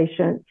two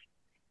patients.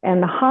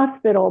 And the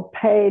hospital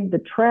paid the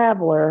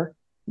traveler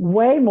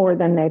way more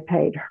than they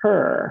paid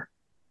her.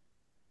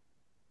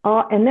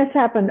 And this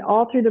happened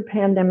all through the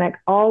pandemic,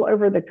 all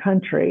over the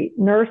country.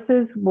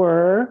 Nurses who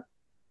were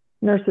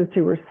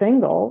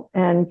single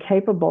and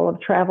capable of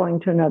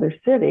traveling to another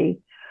city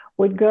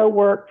would go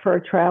work for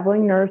a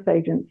traveling nurse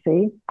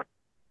agency,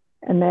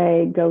 and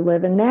they go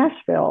live in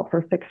Nashville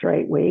for 6 or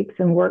 8 weeks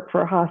and work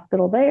for a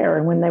hospital there.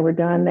 And when they were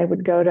done, they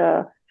would go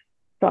to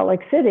Salt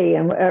Lake City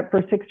and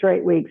for 6 or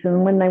 8 weeks.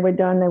 And when they were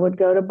done, they would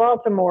go to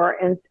Baltimore,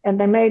 and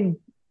they made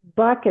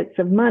buckets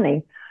of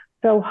money.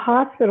 So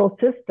hospital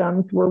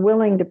systems were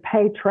willing to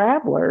pay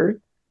travelers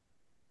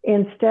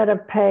instead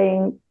of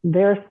paying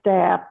their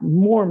staff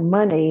more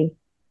money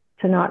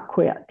to not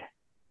quit.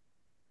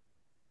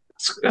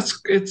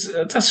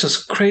 That's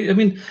just crazy. I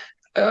mean,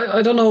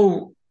 I don't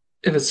know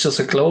if it's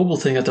just a global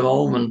thing at the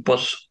moment,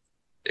 but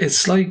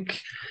it's like,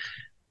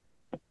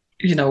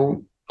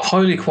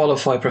 highly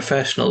qualified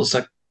professionals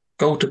that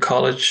go to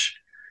college,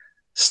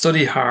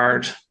 study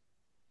hard,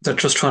 they're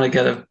just trying to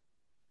get a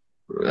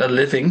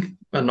living,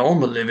 a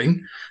normal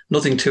living,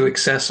 nothing too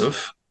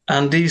excessive,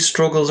 and these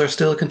struggles are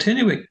still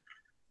continuing.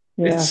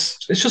 Yeah.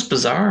 It's just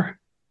bizarre.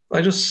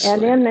 In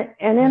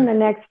the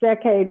next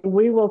decade,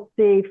 we will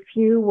see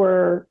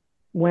fewer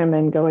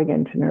women going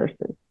into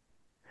nurses.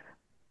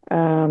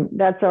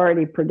 That's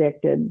already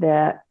predicted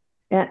that.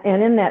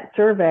 And in that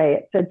survey,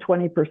 it said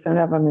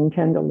 20% of them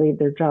intend to leave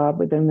their job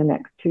within the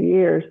next 2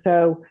 years.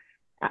 So,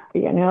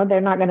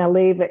 they're not going to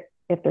leave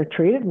if they're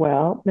treated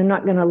well. They're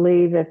not going to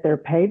leave if they're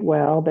paid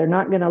well. They're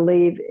not going to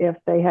leave if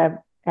they have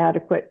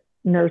adequate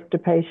nurse to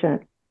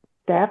patient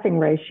staffing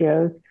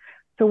ratios.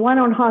 So why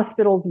don't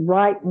hospitals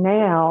right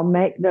now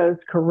make those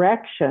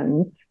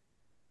corrections?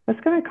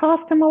 It's going to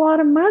cost them a lot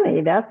of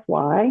money. That's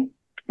why.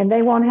 And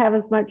they won't have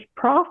as much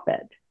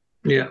profit.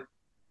 Yeah.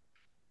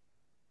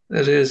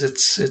 It is.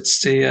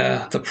 It's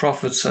the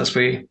profits, as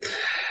we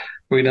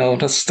know.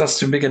 That's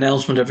the big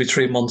announcement every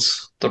 3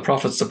 months. The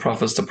profits, the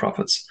profits, the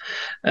profits.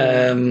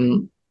 Yeah,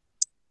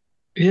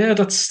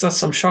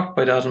 that's. I'm shocked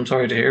by that. I'm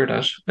sorry to hear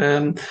that.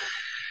 Well,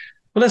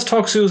 let's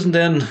talk, Susan,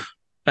 then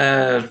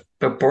about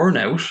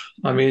burnout.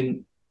 I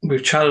mean,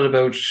 we've chatted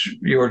about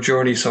your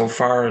journey so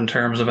far in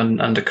terms of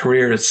and the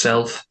career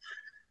itself,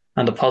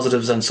 and the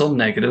positives and some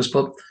negatives.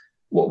 But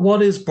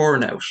what is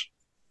burnout?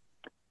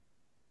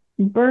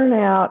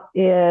 Burnout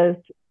is,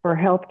 for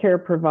healthcare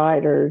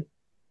providers,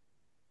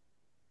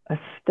 a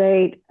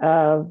state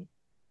of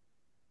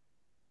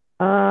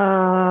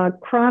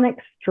chronic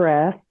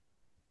stress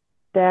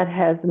that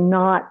has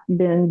not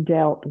been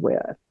dealt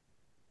with.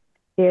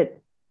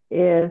 It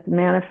is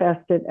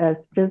manifested as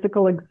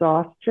physical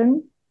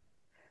exhaustion,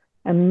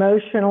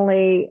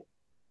 emotionally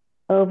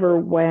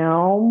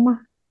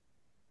overwhelm,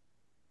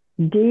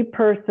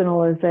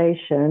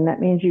 depersonalization. That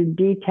means you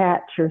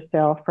detach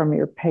yourself from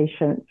your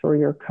patients or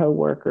your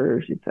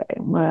coworkers. You say,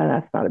 well,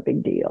 that's not a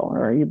big deal.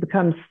 Or you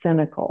become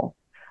cynical.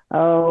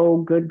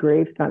 Oh, good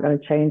grief, it's not going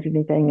to change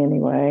anything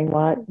anyway.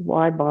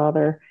 Why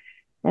bother?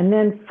 And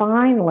then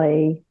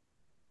finally,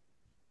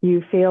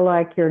 you feel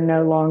like you're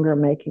no longer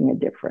making a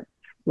difference.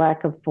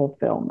 Lack of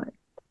fulfillment.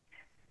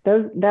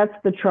 That's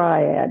the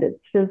triad.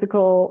 It's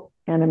physical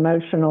and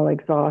emotional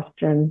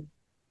exhaustion,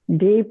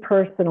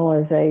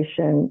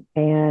 depersonalization,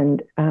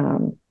 and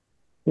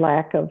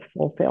lack of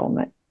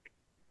fulfillment.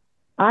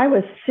 I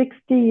was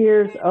 60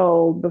 years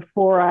old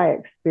before I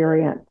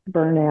experienced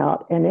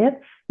burnout, and it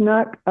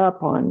snuck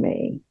up on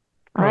me.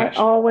 Right. I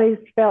always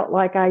felt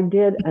like I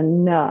did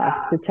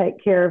enough to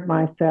take care of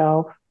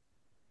myself.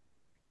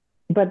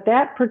 But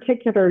that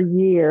particular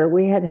year,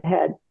 we had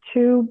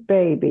 2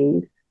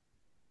 babies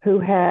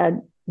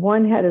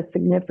one had a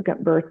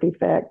significant birth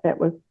defect that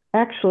was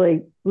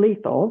actually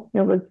lethal.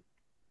 It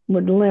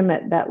would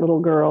limit that little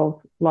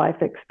girl's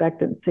life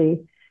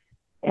expectancy.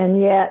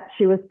 And yet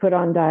she was put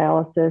on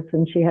dialysis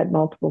and she had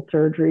multiple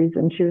surgeries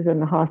and she was in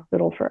the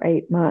hospital for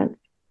 8 months,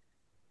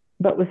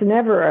 but was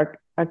never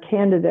a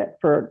candidate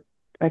for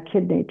a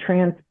kidney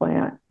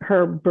transplant.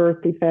 Her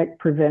birth defect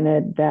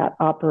prevented that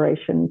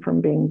operation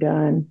from being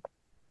done.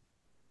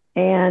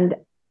 And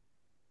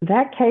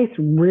that case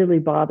really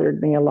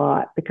bothered me a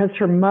lot because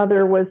her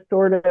mother was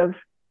sort of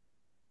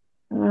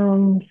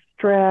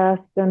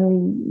stressed,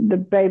 and the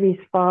baby's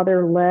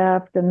father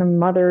left and the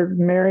mother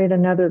married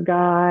another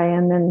guy,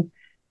 and then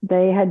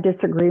they had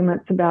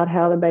disagreements about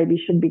how the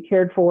baby should be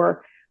cared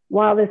for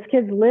while this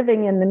kid's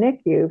living in the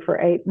NICU for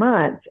 8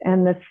 months.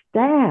 And the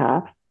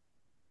staff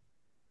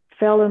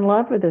fell in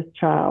love with this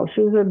child.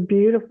 She was a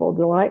beautiful,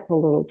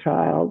 delightful little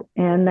child,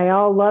 and they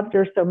all loved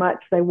her so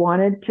much they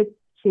wanted to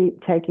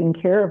keep taking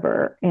care of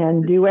her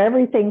and do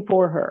everything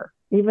for her,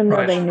 even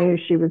though they knew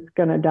she was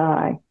going to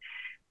die.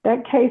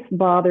 That case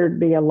bothered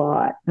me a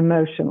lot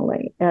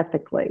emotionally,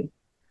 ethically.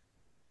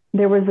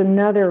 There was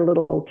another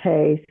little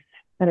case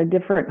at a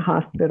different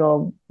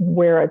hospital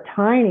where a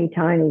tiny,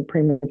 tiny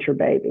premature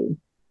baby,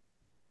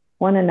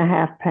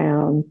 1.5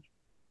 pounds,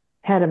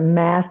 had a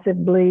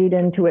massive bleed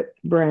into its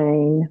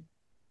brain,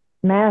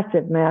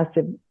 massive,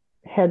 massive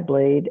head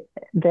bleed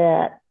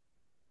that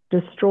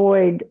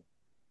destroyed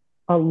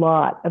a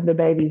lot of the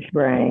baby's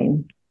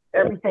brain,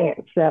 everything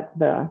except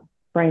the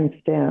brain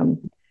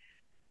stem.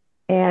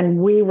 And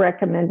we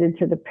recommended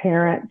to the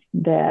parents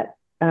that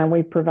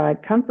we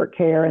provide comfort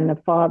care, and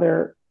the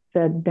father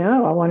said,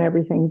 no, I want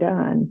everything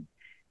done.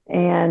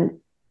 And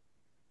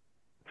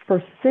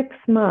for 6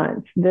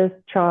 months, this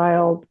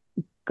child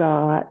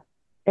got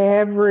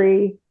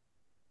every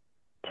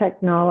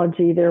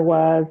technology there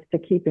was to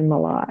keep him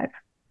alive.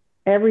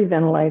 Every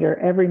ventilator,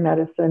 every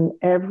medicine,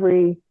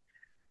 every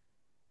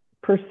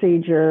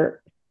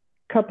procedure,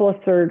 couple of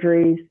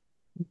surgeries,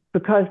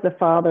 because the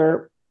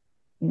father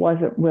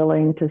wasn't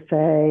willing to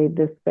say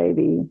this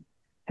baby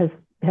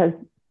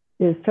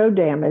is so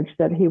damaged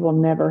that he will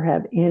never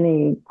have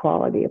any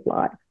quality of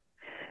life.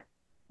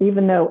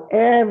 Even though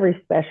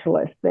every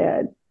specialist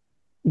said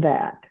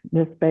that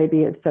this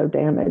baby is so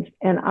damaged.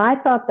 And I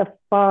thought the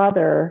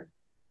father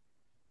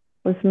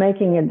was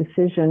making a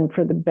decision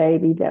for the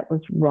baby that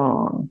was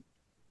wrong.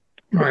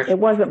 Right. It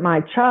wasn't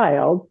my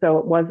child, so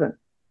it wasn't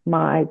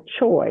my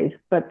choice,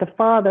 but the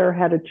father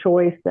had a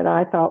choice that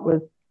I thought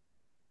was,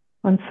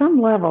 on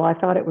some level, I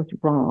thought it was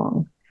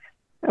wrong.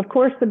 Of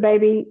course, the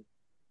baby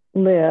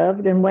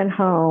lived and went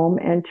home,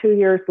 and 2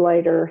 years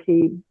later,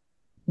 he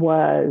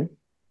was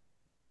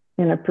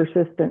in a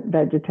persistent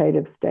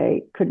vegetative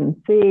state.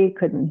 Couldn't see,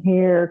 couldn't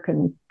hear,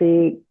 couldn't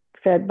speak,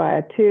 fed by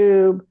a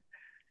tube,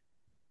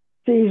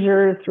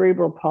 seizures,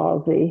 cerebral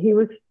palsy. He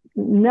was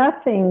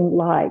nothing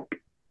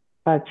like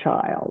a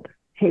child.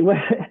 He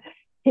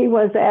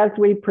was, as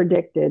we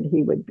predicted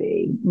he would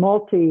be,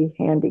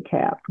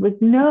 multi-handicapped,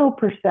 with no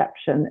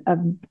perception of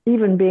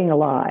even being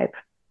alive.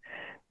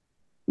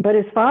 But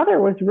his father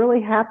was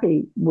really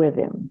happy with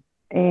him.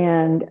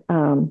 And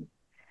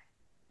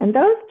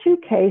those two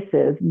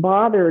cases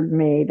bothered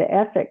me, the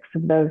ethics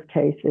of those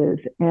cases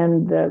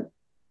and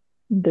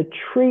the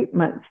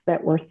treatments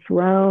that were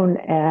thrown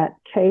at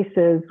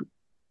cases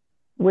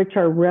which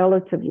are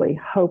relatively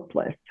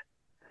hopeless.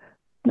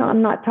 No,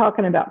 I'm not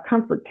talking about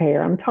comfort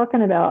care. I'm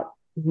talking about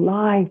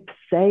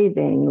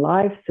life-saving,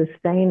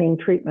 life-sustaining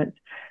treatments.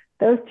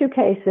 Those two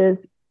cases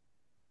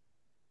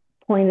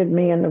pointed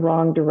me in the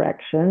wrong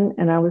direction,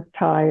 and I was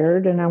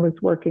tired, and I was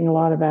working a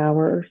lot of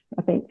hours,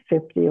 I think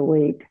 50 a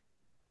week.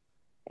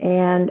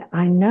 And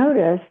I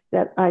noticed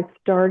that I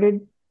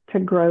started to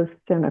grow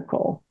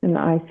cynical in the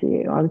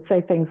ICU. I would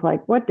say things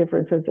like, what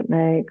difference does it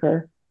make?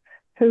 Or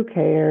who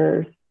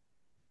cares?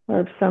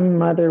 Or if some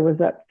mother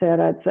was upset,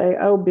 I'd say,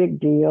 oh, big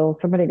deal.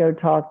 Somebody go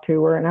talk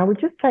to her. And I would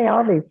just say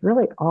all these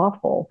really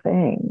awful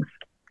things.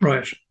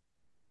 Right.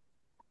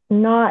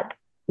 Not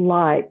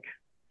like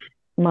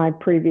my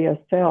previous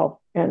self.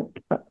 And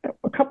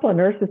a couple of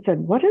nurses said,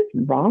 what is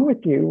wrong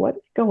with you? What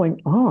is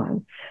going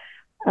on?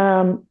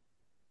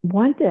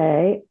 One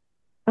day,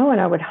 and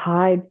I would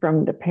hide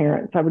from the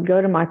parents. I would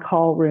go to my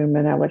call room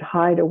and I would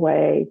hide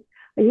away.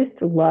 I used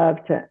to love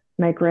to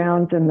make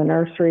rounds in the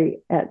nursery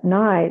at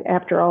night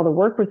after all the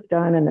work was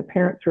done and the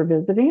parents were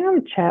visiting. I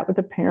would chat with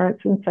the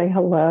parents and say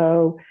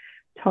hello,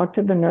 talk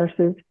to the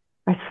nurses.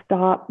 I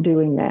stopped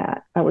doing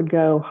that. I would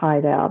go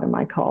hide out in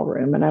my call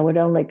room, and I would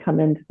only come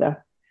into the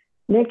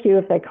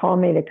NICU if they called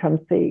me to come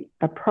see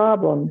a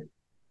problem.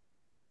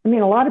 I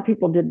mean, a lot of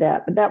people did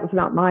that, but that was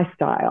not my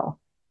style.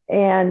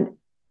 And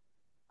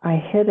I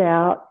hid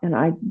out, and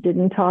I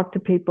didn't talk to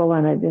people,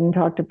 and I didn't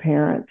talk to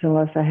parents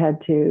unless I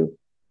had to.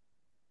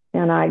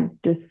 And I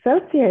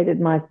dissociated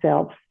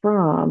myself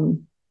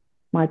from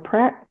my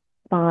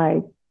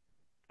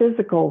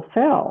physical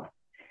self.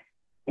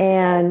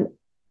 And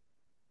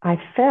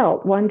I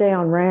felt one day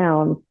on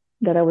rounds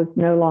that I was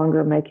no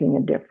longer making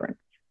a difference.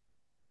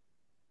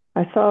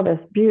 I saw this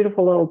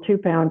beautiful little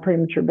 2-pound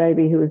premature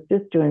baby who was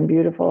just doing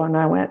beautiful. And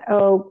I went,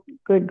 oh,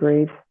 good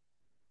grief.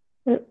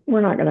 We're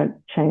not going to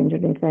change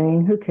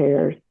anything. Who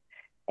cares?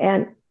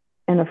 And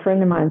And a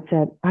friend of mine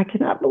said, I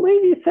cannot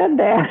believe you said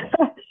that.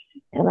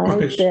 And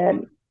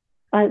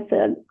I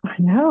said, I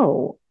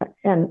know.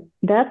 And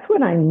that's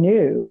when I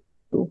knew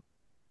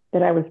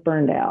that I was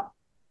burned out.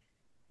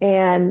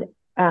 And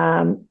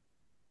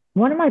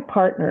one of my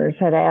partners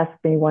had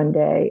asked me one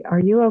day, are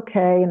you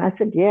okay? And I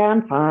said, yeah,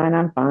 I'm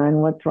fine.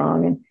 What's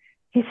wrong? And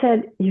he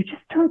said, you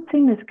just don't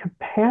seem as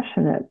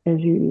compassionate as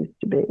you used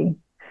to be.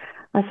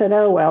 I said,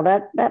 oh, well,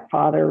 that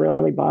father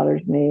really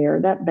bothers me, or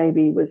that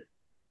baby was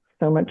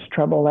so much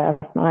trouble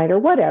last night, or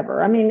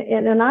whatever. I mean,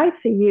 in an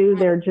ICU,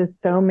 there are just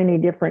so many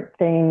different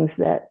things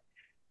that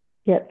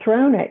get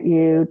thrown at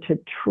you to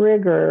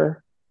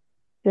trigger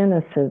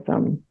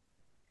cynicism.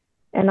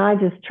 And I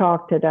just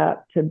chalked it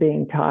up to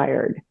being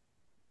tired.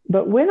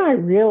 But when I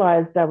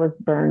realized I was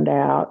burned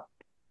out,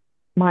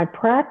 my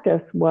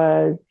practice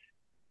was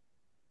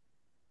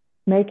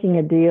making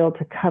a deal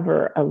to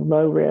cover a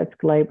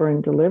low-risk labor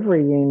and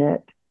delivery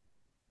unit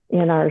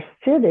in our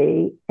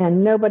city,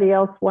 and nobody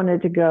else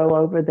wanted to go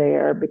over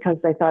there because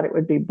they thought it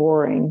would be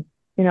boring.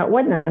 You know, it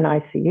wasn't an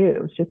ICU.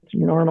 It was just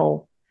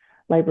normal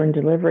labor and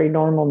delivery,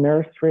 normal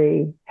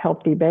nursery,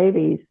 healthy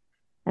babies.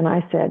 And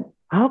I said,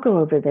 I'll go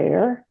over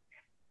there.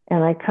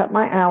 And I cut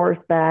my hours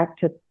back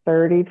to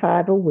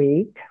 35 a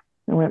week.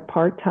 I went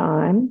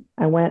part-time.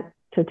 I went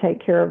to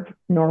take care of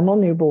normal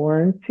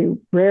newborns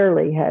who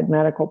rarely had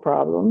medical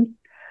problems.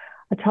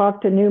 I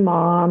talked to new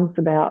moms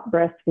about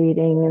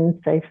breastfeeding and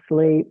safe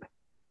sleep.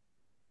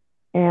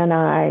 And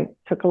I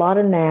took a lot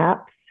of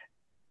naps.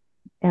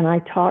 And I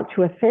talked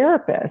to a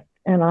therapist.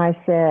 And I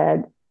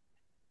said,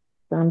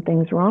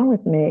 something's wrong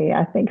with me.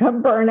 I think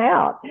I'm burnt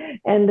out.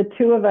 And the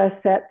two of us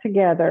sat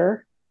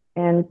together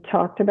and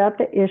talked about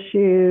the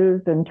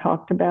issues and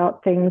talked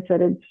about things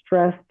that had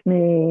stressed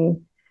me.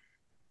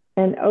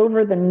 And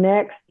over the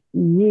next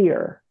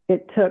year,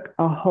 it took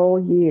a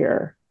whole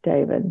year,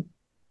 David.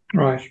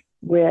 Right.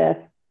 With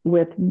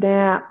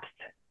naps,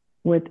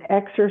 with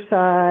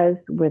exercise,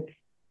 with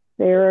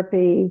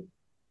therapy,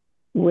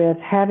 with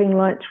having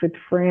lunch with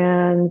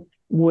friends,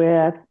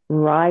 with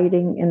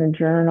writing in a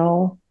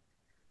journal,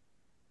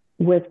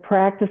 with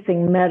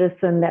practicing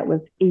medicine that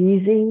was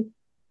easy.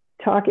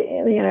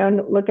 Talking,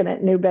 looking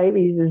at new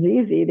babies is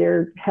easy.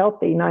 They're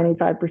healthy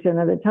 95%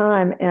 of the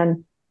time.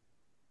 And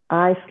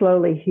I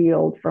slowly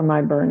healed from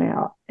my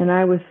burnout. And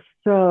I was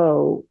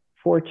so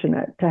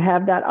fortunate to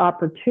have that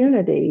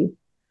opportunity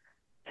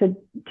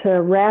to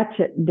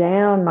ratchet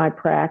down my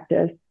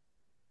practice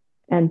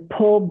and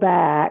pull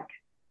back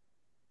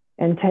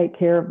and take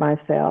care of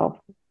myself.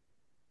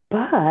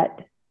 But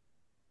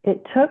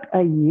it took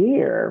a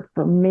year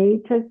for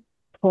me to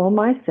pull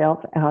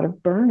myself out of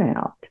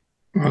burnout.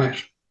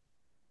 Right.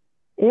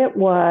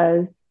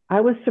 I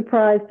was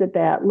surprised at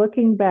that.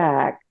 Looking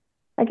back,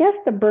 I guess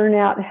the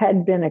burnout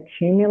had been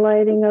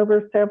accumulating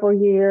over several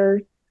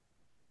years.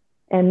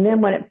 And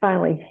then when it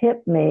finally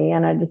hit me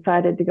and I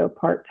decided to go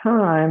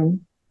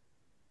part-time,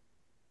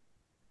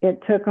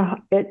 it took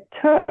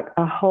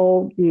a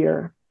whole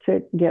year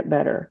to get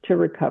better, to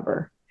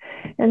recover.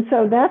 And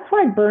so that's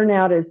why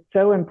burnout is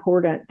so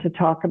important to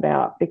talk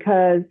about,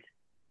 because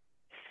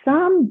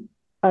some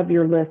of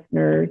your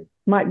listeners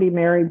might be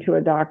married to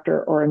a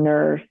doctor or a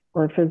nurse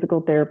or a physical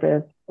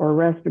therapist or a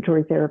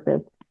respiratory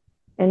therapist.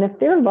 And if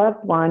their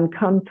loved one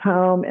comes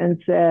home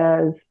and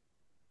says,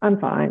 I'm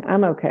fine,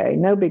 I'm okay,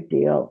 no big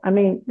deal. I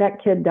mean,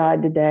 that kid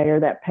died today, or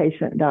that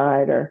patient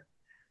died, or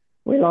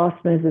we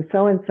lost Mrs.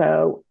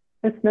 So-and-so,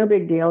 it's no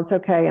big deal, it's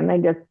okay. And they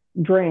just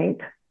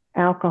drink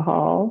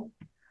alcohol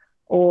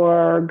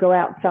or go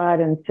outside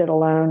and sit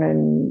alone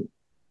and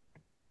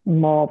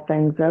mull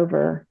things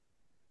over,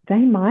 they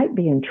might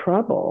be in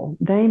trouble.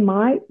 They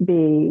might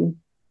be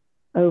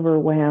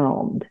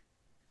overwhelmed.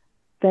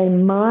 They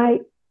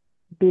might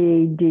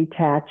be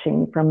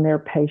detaching from their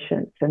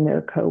patients and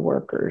their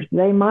coworkers.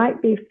 They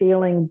might be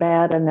feeling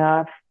bad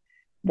enough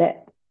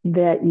that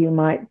you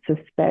might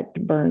suspect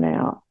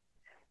burnout.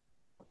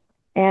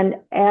 And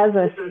as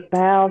a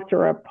spouse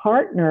or a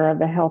partner of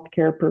a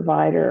healthcare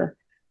provider,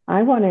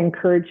 I want to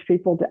encourage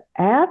people to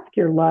ask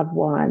your loved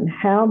one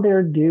how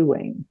they're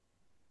doing.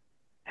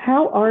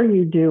 How are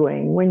you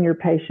doing when your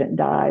patient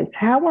dies?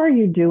 How are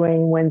you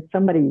doing when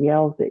somebody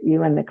yells at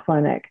you in the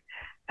clinic?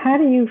 How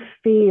do you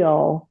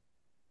feel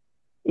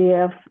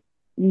if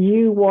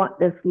you want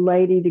this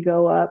lady to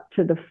go up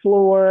to the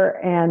floor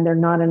and there are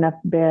not enough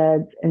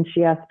beds and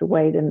she has to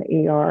wait in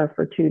the ER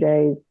for 2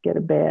 days to get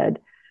a bed?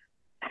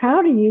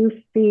 How do you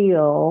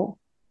feel,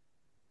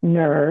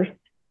 nurse,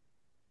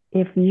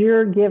 if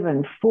you're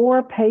given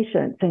 4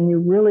 patients and you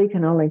really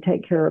can only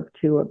take care of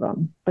 2 of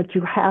them, but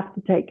you have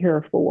to take care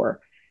of 4?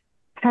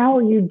 How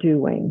are you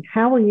doing?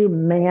 How are you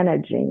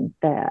managing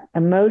that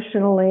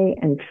emotionally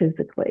and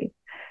physically?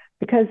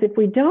 Because if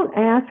we don't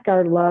ask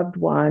our loved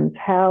ones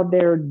how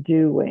they're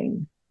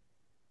doing,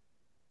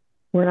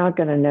 we're not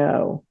going to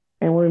know,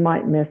 and we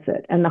might miss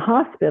it. And the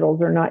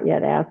hospitals are not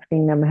yet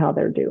asking them how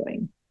they're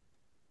doing.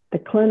 The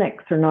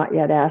clinics are not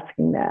yet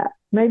asking that.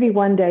 Maybe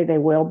one day they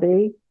will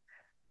be.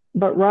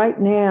 But right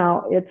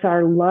now, it's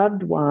our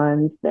loved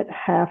ones that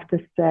have to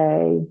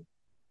say,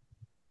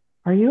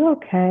 Are you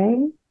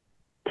okay?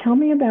 Tell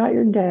me about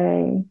your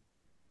day.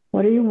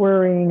 What are you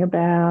worrying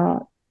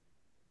about?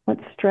 What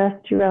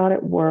stressed you out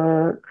at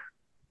work?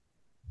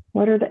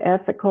 What are the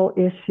ethical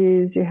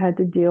issues you had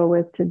to deal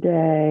with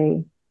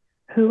today?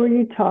 Who are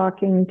you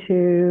talking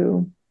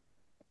to?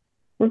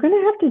 We're going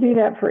to have to do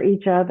that for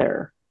each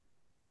other,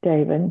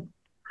 David.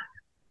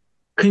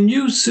 Can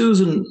you,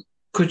 Susan,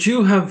 could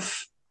you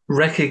have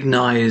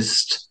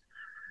recognized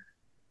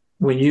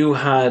when you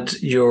had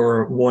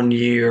your 1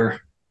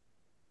 year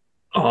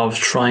of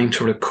trying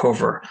to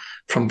recover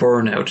from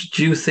burnout,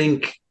 do you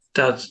think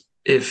that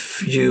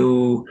if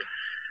you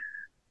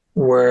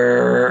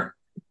were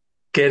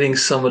getting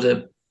some of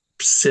the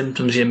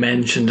symptoms you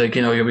mentioned, like,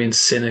 you're being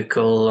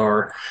cynical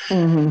or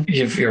Mm-hmm.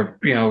 you're,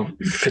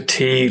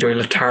 fatigued or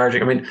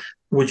lethargic, I mean,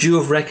 would you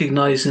have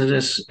recognized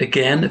this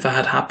again if it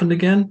had happened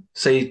again,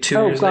 say two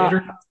Oh years God.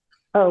 later?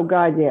 Oh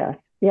God, yes.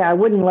 Yeah, I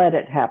wouldn't let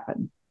it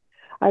happen.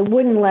 I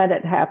wouldn't let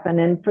it happen.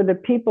 And for the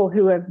people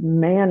who have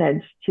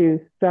managed to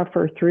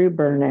suffer through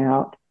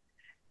burnout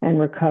and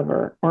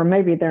recover, or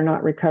maybe they're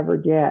not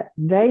recovered yet,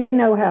 they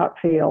know how it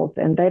feels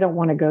and they don't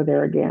want to go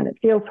there again. It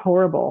feels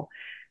horrible.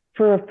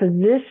 For a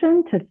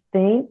physician to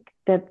think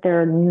that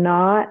they're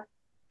not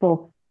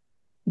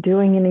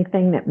doing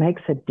anything that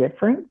makes a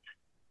difference.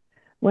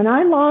 When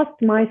I lost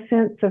my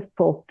sense of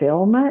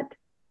fulfillment,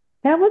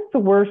 that was the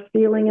worst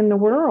feeling in the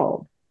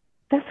world.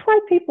 That's why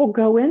people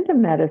go into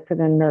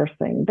medicine and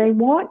nursing. They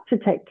want to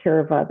take care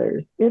of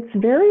others. It's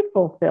very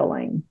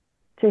fulfilling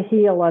to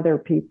heal other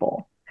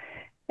people.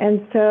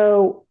 And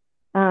so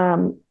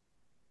I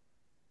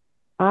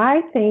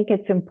think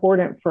it's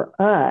important for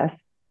us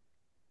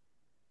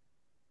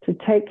to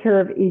take care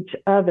of each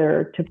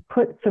other, to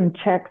put some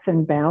checks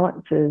and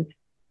balances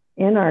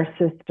in our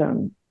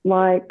system.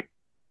 Like,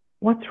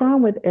 what's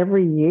wrong with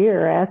every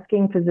year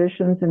asking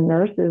physicians and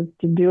nurses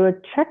to do a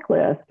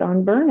checklist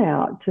on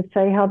burnout, to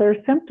say how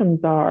their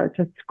symptoms are,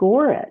 to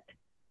score it?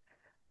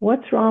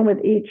 What's wrong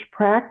with each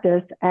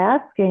practice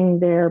asking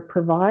their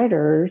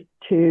providers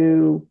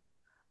to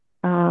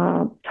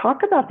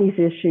talk about these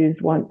issues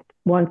once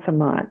a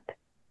month,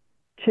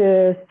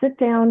 to sit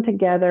down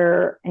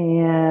together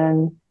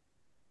and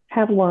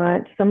have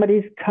lunch.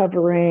 Somebody's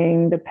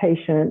covering the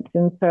patient,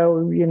 and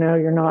so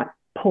you're not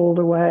pulled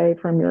away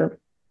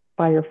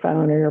by your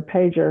phone or your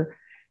pager.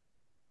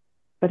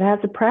 But as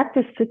a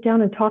practice, sit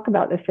down and talk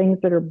about the things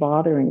that are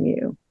bothering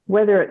you,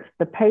 whether it's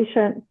the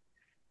patient,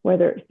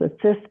 whether it's the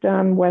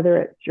system, whether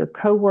it's your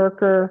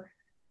coworker,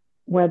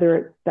 whether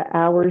it's the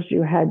hours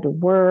you had to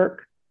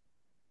work,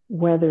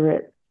 whether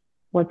it's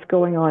what's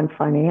going on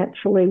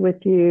financially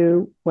with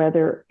you,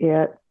 whether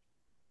it's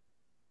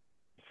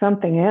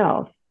something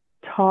else.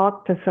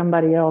 Talk to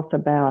somebody else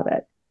about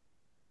it.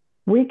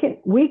 We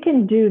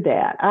can do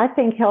that. I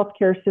think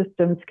healthcare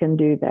systems can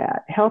do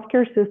that.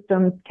 Healthcare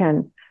systems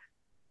can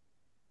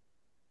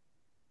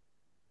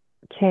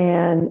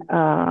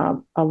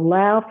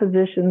allow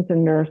physicians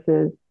and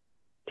nurses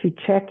to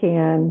check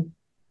in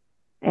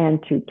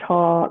and to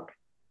talk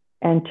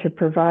and to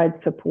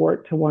provide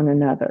support to one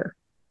another.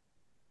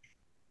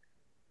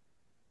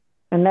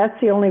 And that's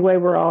the only way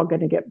we're all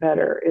going to get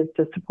better, is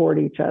to support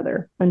each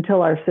other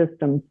until our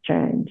systems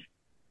change.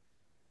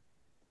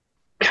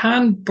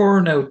 Can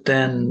burnout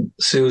then,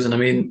 Susan? I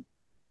mean,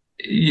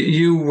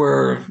 you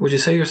were, would you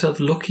say yourself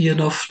lucky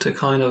enough to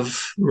kind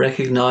of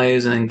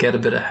recognize and get a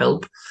bit of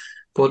help?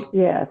 But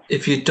yes,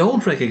 if you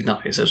don't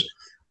recognize it,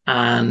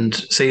 and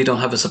say you don't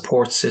have a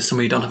support system,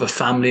 or you don't have a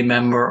family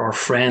member or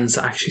friends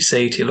that actually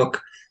say to you,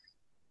 look,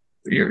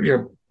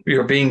 you're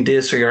being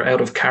this, or you're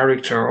out of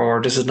character,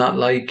 or this is not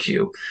like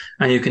you,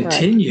 and you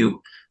continue right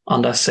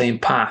on that same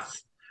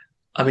path,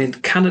 I mean,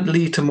 can it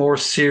lead to more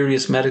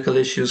serious medical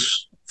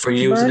issues for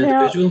you as an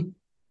individual?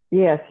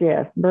 Yes.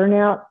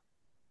 Burnout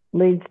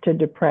leads to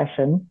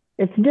depression.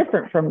 It's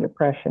different from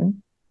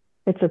depression.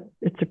 It's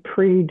a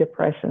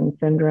pre-depression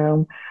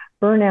syndrome.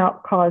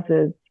 Burnout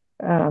causes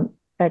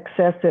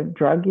excessive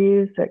drug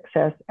use,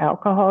 excess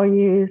alcohol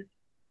use,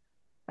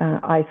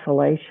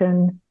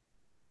 isolation.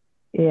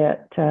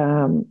 It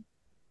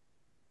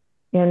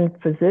in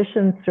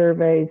physician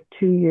surveys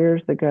 2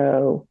 years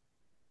ago,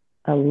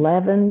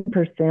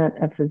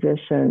 11% of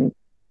physicians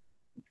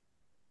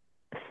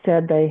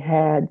said they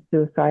had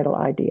suicidal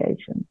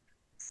ideation.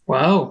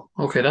 Wow.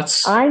 Okay, that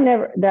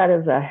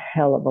is a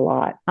hell of a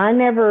lot. I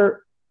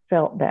never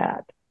felt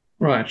that.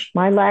 Right.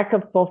 My lack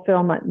of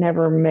fulfillment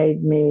never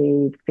made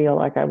me feel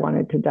like I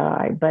wanted to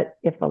die. But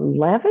if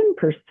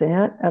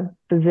 11% of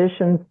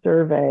physicians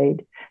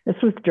surveyed, this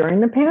was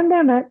during the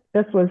pandemic,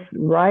 this was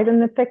right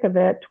in the thick of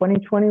it,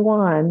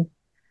 2021,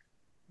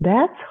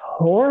 that's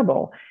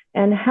horrible.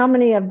 And how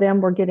many of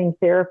them were getting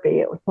therapy?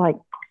 It was like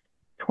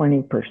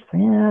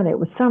 20%. It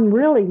was some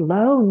really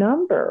low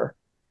number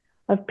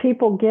of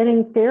people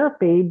getting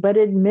therapy, but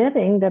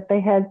admitting that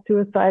they had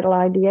suicidal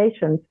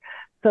ideations.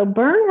 So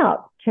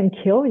burnout can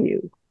kill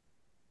you.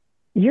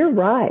 You're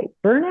right.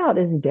 Burnout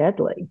is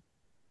deadly.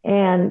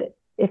 And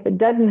if it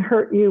doesn't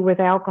hurt you with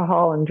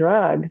alcohol and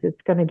drugs,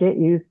 it's going to get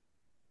you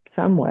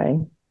some way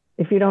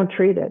if you don't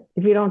treat it,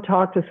 if you don't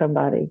talk to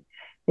somebody.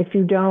 if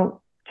you don't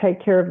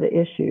take care of the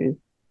issues,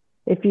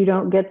 if you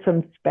don't get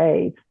some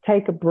space,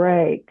 take a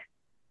break,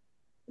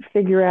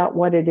 figure out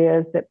what it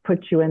is that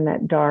puts you in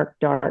that dark,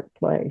 dark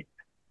place.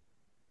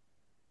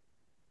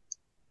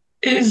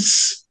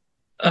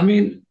 I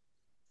mean,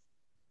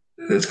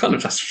 it's kind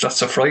of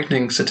that's a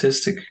frightening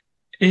statistic.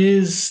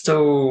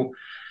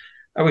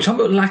 Are we talking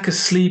about lack of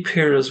sleep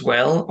here as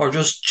well, or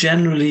just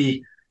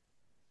generally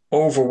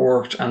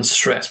overworked and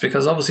stressed?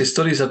 Because obviously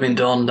studies have been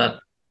done that,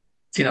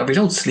 if you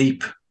don't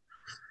sleep,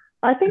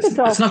 I think it's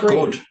all it's not three.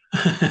 Good.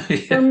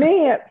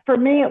 Yeah. For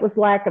me, it was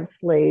lack of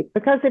sleep,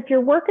 because if you're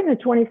working a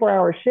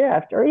 24-hour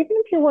shift, or even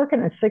if you're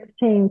working a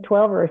 16,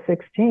 12, or a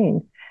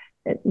 16,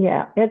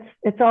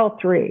 it's all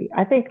three.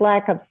 I think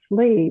lack of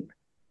sleep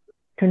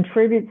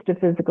contributes to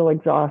physical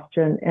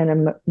exhaustion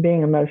and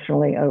being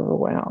emotionally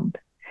overwhelmed.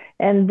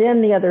 And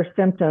then the other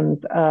symptoms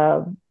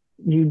of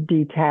you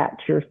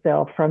detach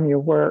yourself from your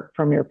work,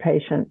 from your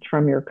patients,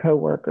 from your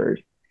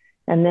coworkers.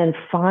 And then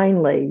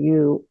finally,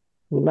 you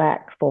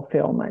lack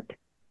fulfillment.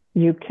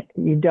 You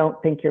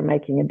don't think you're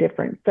making a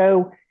difference.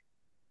 So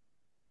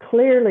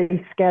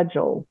clearly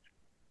schedules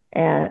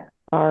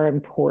are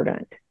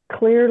important.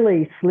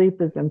 Clearly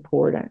sleep is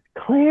important.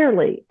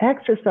 Clearly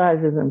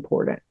exercise is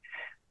important.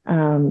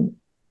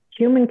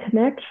 Human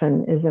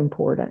connection is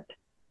important.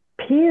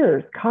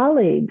 Peers,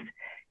 colleagues.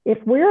 If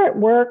we're at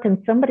work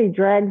and somebody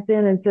drags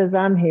in and says,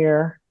 I'm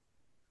here,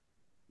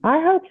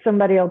 I hope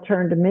somebody will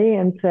turn to me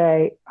and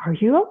say, are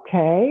you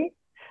okay?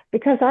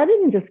 Because I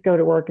didn't just go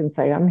to work and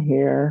say, I'm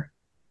here.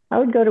 I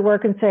would go to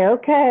work and say,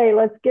 okay,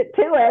 let's get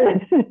to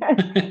it.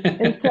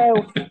 And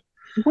so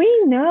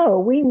we know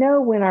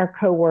when our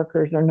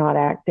coworkers are not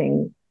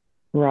acting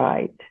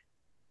right.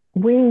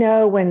 We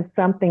know when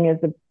something is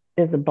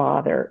a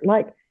bother.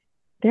 Like,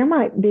 there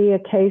might be a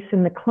case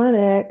in the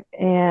clinic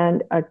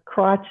and a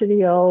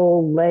crotchety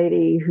old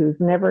lady who's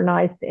never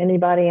nice to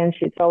anybody, and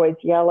she's always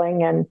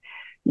yelling, and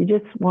you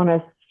just want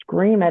to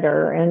scream at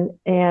her. And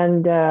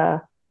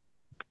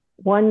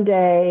one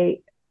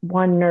day,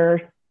 one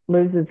nurse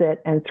loses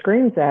it and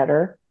screams at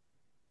her.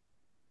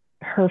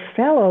 Her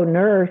fellow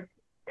nurse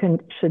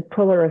should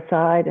pull her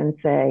aside and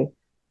say,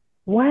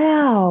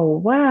 wow,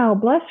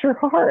 bless your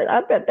heart. I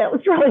bet that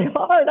was really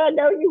hard. I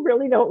know you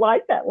really don't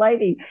like that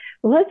lady.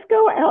 Let's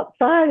go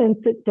outside and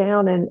sit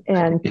down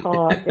and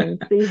talk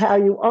and see how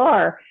you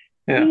are.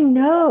 Yeah.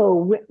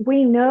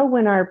 We know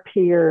when our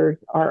peers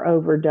are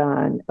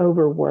overdone,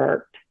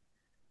 overworked,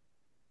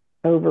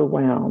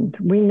 overwhelmed.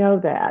 We know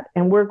that.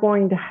 And we're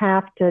going to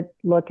have to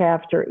look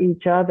after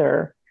each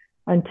other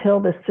until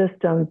the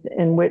systems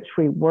in which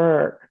we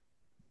work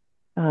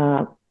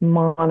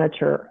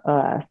monitor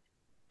us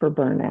for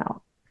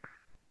burnout.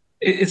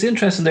 It's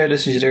interesting there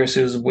listening to you there,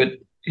 Susan, with,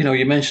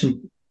 you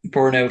mentioned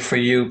burnout for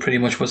you pretty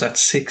much was at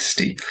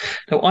 60.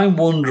 Now I'm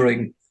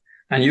wondering,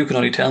 and you can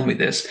only tell me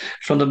this,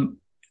 from the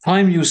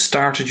time you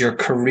started your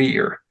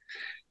career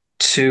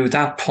to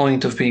that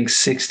point of being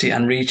 60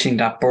 and reaching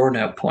that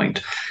burnout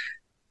point,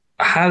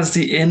 has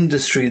the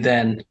industry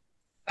then,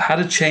 had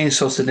it changed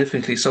so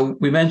significantly? So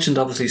we mentioned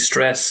obviously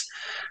stress,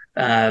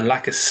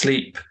 lack of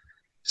sleep.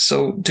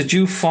 So did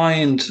you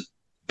find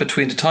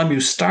between the time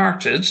you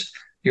started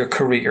your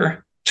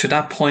career to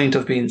that point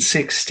of being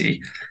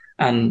 60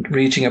 and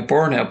reaching a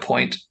burnout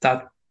point,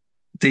 that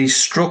the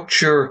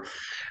structure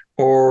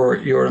or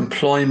your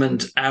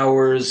employment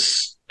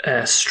hours,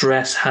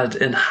 stress had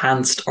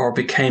enhanced or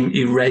became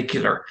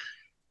irregular?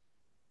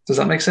 Does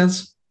that make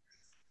sense?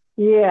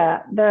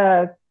 Yeah,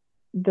 the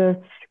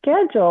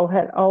schedule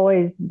had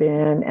always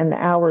been, and the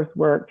hours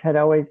worked had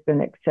always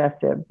been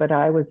excessive, but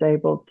I was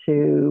able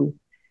to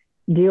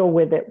deal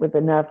with it with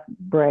enough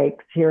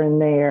breaks here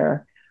and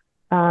there.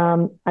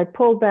 I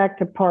pulled back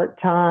to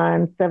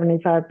part-time,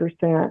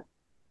 75%,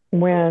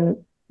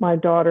 when my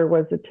daughter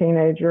was a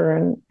teenager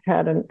and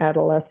had an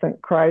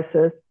adolescent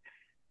crisis.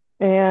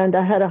 And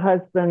I had a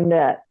husband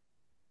that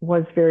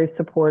was very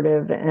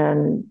supportive,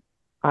 and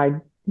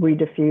we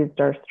diffused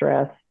our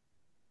stress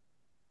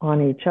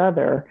on each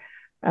other,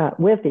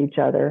 with each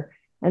other.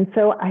 And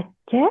so I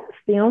guess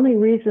the only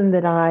reason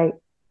that I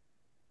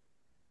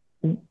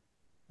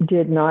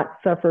did not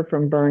suffer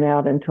from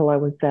burnout until I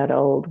was that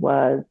old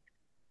was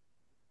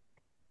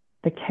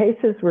the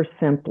cases were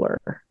simpler.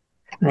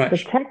 Right. The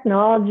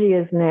technology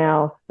is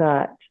now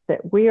such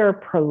that we are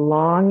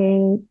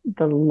prolonging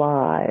the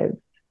lives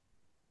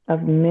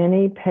of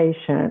many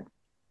patients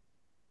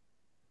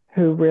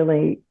who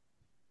really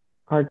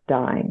are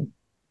dying.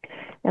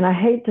 And I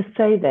hate to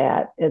say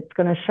that, it's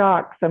going to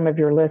shock some of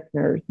your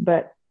listeners,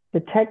 but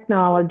the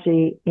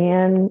technology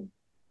in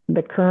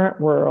the current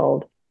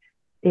world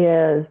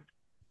is,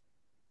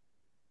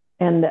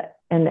 and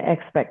the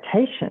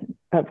expectation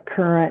of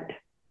current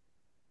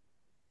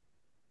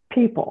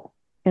people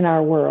in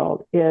our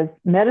world is,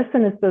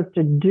 medicine is supposed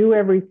to do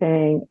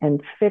everything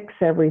and fix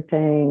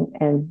everything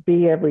and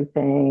be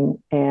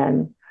everything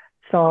and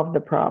solve the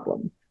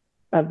problems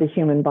of the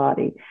human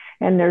body.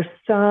 And there's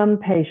some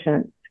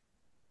patients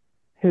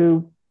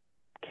who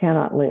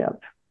cannot live.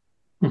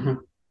 Mm-hmm.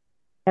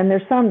 And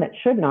there's some that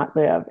should not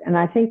live. And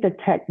I think the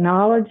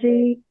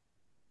technology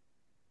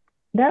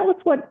that was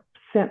what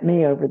sent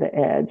me over the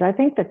edge. I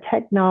think the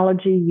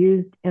technology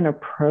used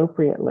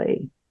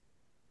inappropriately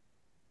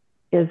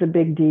is a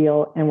big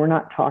deal, and we're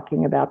not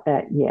talking about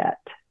that yet.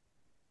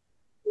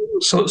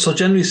 So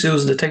generally,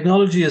 Susan, the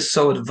technology is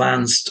so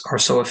advanced or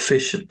so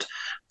efficient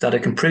that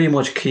it can pretty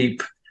much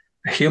keep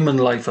a human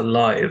life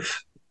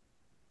alive,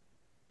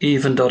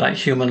 even though that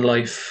human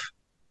life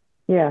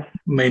Yes.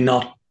 may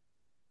not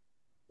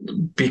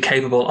be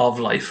capable of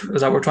life.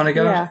 Is that what we're trying to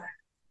get Yeah. at?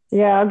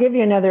 Yeah, I'll give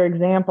you another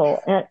example,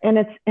 and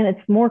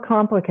it's more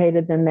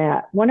complicated than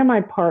that. One of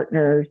my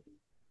partners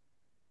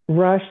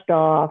rushed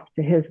off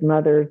to his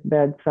mother's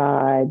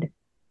bedside.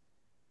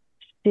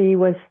 She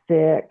was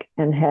sick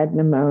and had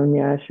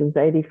pneumonia. She was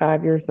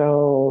 85 years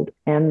old,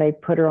 and they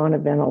put her on a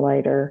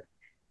ventilator.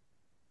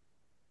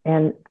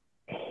 And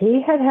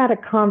he had had a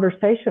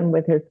conversation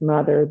with his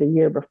mother the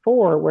year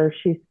before where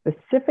she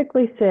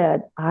specifically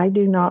said, I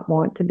do not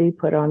want to be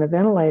put on a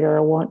ventilator.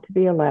 I want to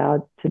be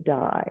allowed to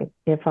die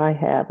if I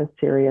have a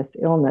serious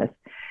illness.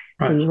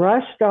 Right. He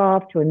rushed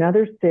off to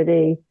another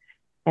city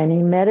and he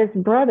met his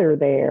brother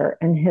there.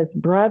 And his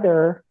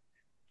brother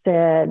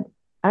said,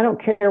 I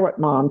don't care what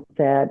mom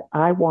said.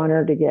 I want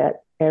her to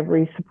get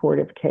every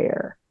supportive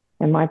care.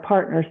 And my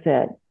partner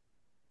said,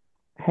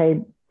 hey,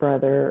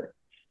 brother,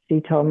 she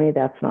told me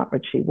that's not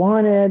what she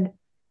wanted.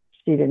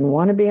 She didn't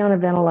want to be on a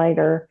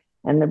ventilator.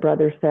 And the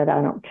brother said,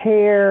 I don't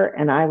care.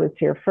 And I was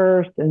here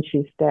first and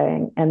she's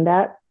staying. And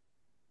that,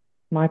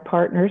 my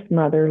partner's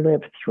mother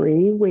lived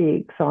 3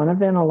 weeks on a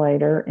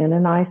ventilator in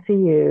an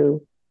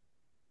ICU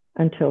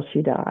until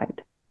she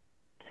died.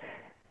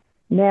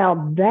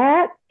 Now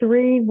that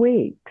 3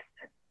 weeks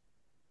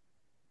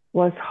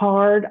was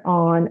hard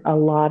on a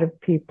lot of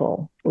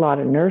people, a lot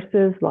of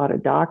nurses, a lot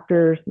of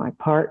doctors, my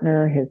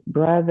partner, his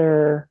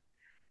brother,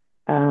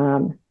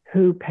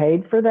 who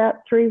paid for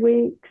that 3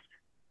 weeks.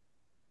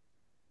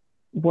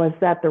 Was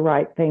that the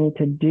right thing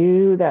to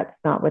do? That's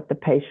not what the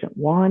patient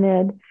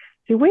wanted.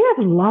 See, we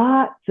have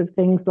lots of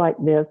things like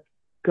this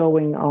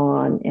going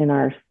on in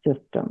our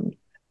systems.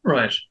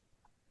 Right.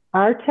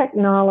 Our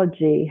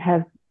technology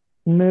has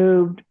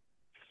moved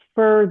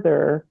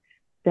further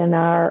than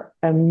our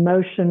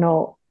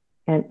emotional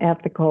and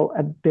ethical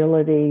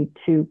ability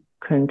to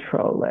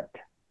control it.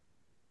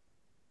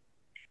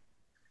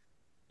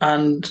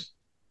 And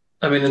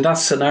I mean, in that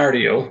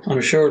scenario,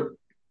 I'm sure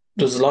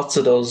there's lots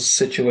of those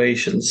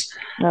situations.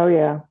 Oh,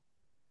 yeah.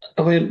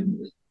 I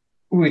mean,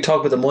 we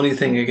talk about the money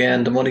thing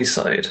again, the money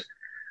side,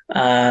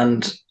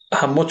 and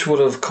how much would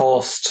have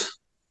cost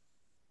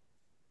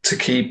to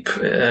keep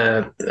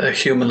a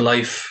human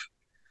life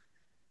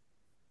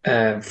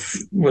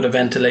with a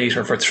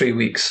ventilator for 3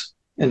 weeks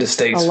in the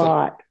States? A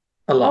lot.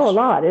 A lot. Oh, a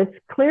lot. It's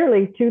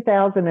clearly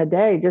 $2,000 a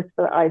day just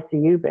for the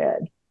ICU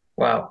bed.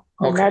 Wow.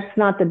 Okay. And that's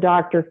not the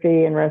doctor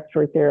fee and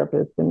respiratory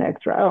therapist and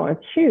extra. Oh,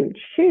 it's huge,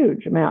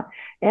 huge amount.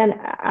 And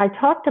I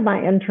talked to my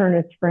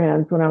internist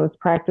friends when I was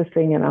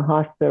practicing in a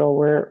hospital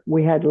where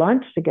we had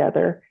lunch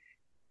together,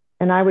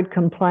 and I would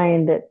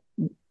complain that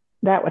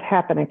that would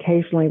happen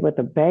occasionally with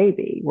a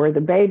baby, where the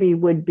baby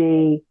would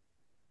be,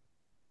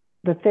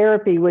 the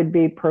therapy would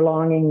be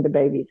prolonging the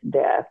baby's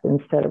death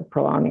instead of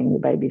prolonging the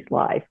baby's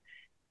life.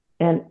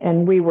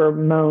 And we were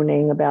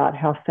moaning about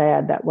how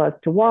sad that was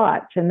to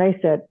watch. And they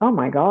said, oh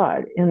my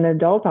God, in the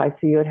adult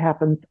ICU, it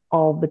happens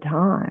all the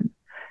time.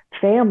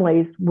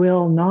 Families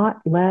will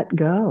not let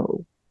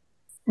go.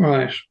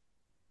 Right.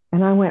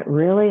 And I went,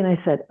 really? And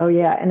I said, oh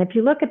yeah. And if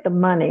you look at the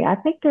money, I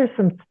think there's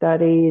some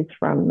studies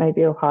from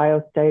maybe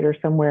Ohio State or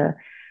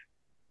somewhere.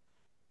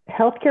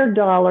 Healthcare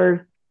dollars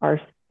are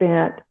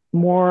spent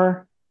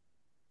more,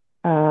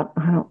 I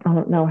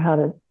don't know how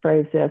to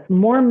phrase this.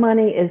 More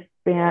money is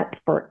spent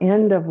for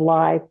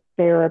end-of-life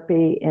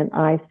therapy in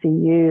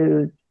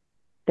ICUs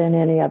than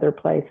any other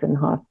place in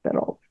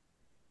hospitals.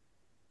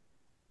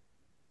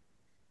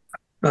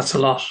 That's a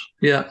lot,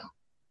 yeah.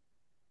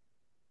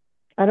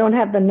 I don't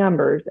have the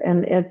numbers,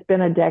 and it's been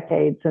a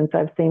decade since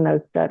I've seen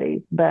those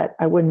studies, but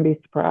I wouldn't be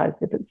surprised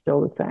if it's still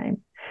the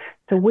same.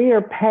 So we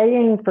are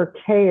paying for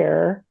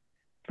care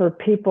for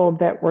people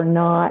that we're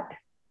not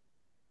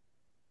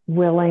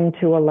willing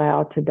to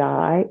allow to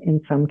die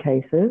in some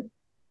cases.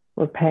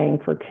 We're paying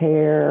for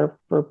care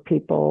for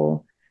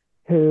people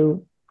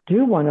who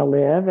do want to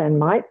live and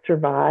might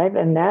survive,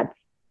 and that's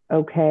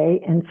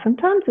okay. And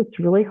sometimes it's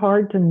really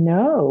hard to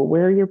know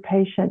where your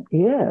patient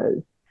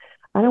is.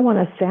 I don't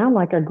want to sound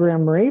like a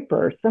grim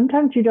reaper.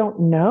 Sometimes you don't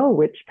know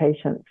which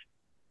patients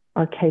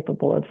are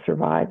capable of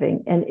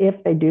surviving. And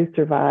if they do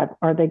survive,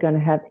 are they going to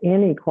have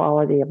any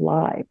quality of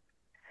life?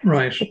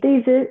 Right.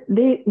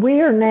 But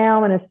we are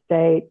now in a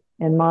state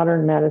in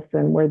modern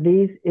medicine where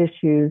these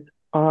issues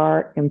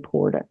are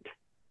important,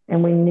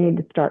 and we need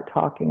to start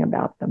talking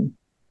about them.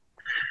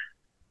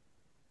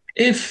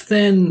 If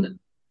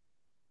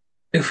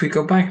we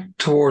go back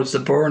towards the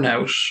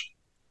burnout,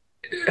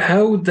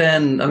 how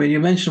then, I mean, you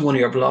mentioned one of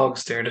your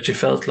blogs there that you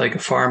felt like a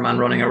fireman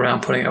running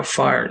around putting out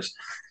fires.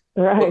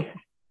 Right.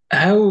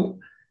 How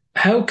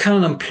can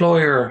an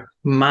employer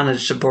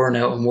manage the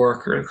burnout in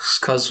workers?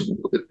 Because,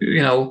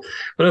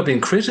 without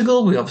being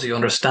critical, we obviously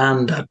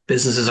understand that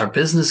businesses are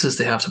businesses.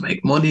 They have to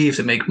make money. If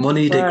they make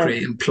money, they Right.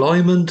 create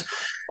employment.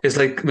 It's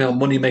like,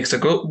 money makes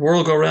the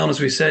world go round, as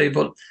we say.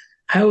 But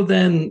how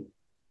then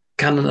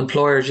can an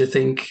employer, do you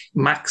think,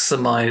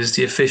 maximize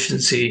the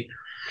efficiency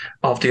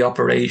of the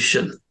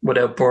operation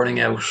without burning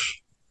out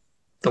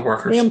the The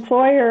workers?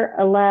 employer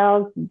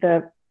allows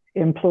the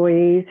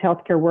employees,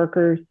 healthcare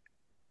workers,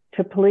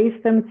 to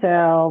police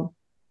themselves,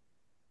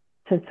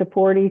 to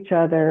support each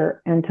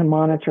other, and to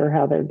monitor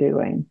how they're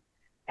doing.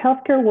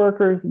 Healthcare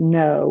workers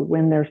know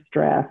when they're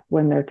stressed,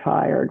 when they're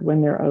tired,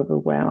 when they're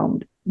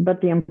overwhelmed,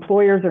 but the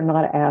employers are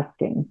not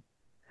asking.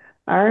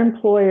 Our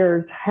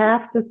employers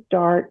have to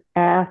start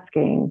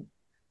asking,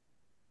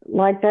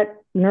 like that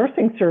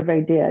nursing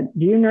survey did.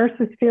 Do you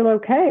nurses feel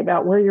okay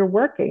about where you're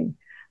working?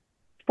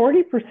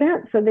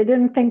 40% said they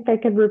didn't think they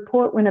could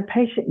report when a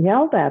patient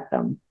yelled at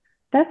them.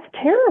 That's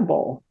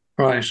terrible.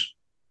 Right.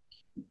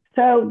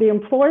 So the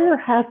employer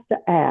has to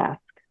ask.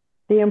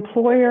 The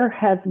employer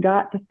has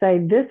got to say,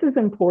 this is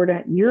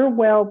important. Your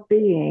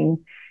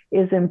well-being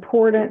is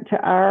important to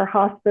our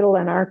hospital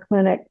and our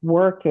clinic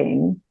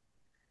working,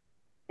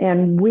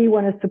 and we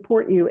want to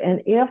support you.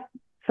 And if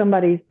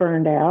somebody's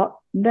burned out,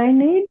 they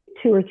need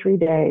 2 or 3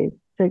 days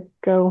to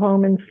go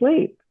home and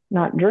sleep,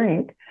 not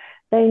drink.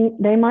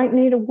 They might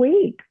need a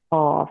week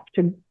off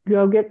to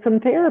go get some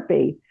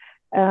therapy.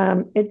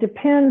 It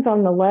depends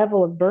on the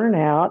level of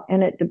burnout,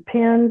 and it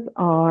depends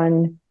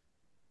on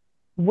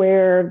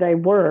where they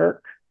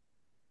work.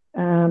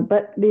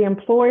 But the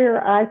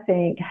employer, I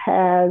think,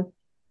 has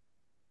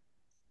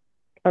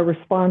a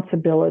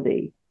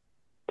responsibility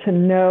to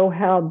know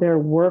how their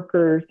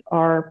workers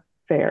are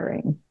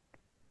faring.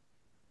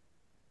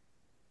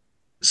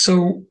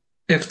 So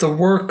if the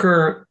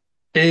worker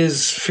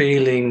is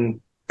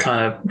feeling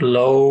kind of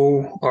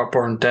low or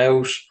burnt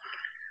out,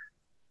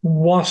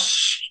 what,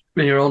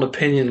 in your own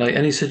opinion, like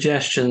any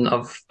suggestion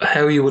of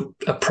how you would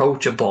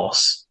approach a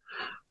boss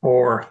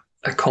or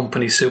a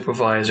company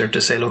supervisor to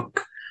say,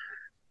 look,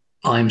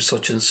 I'm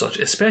such and such,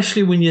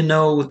 especially when you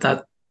know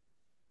that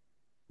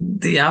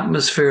the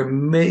atmosphere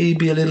may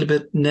be a little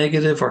bit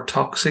negative or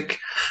toxic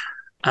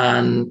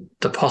and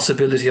the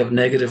possibility of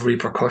negative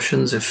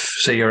repercussions if,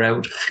 say, you're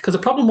out. Because the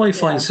problem I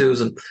find,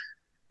 Susan,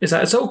 is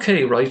that it's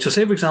okay, right? So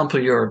say, for example,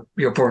 you're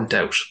burnt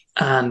out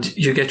and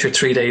you get your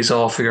 3 days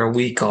off or your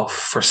week off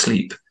for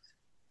sleep.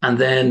 And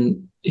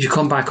then you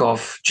come back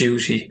off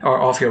duty or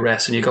off your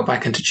rest and you go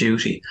back into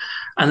duty.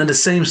 And then the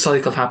same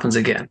cycle happens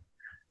again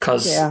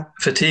because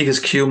fatigue is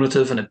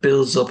cumulative and it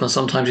builds up and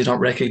sometimes you don't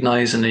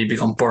recognize and then you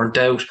become burnt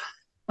out.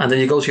 And then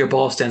you go to your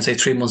boss then, say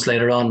 3 months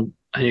later on,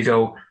 and you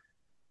go,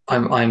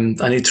 I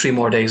need 3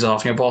 more days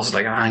off. And your boss is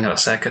like, hang on a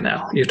second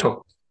now. You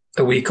took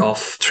a week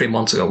off 3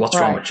 months ago. What's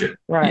wrong with you?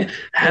 Right.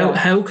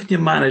 How can you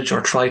manage or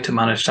try to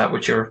manage that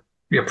with your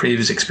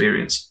previous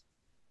experience?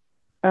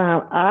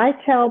 I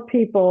tell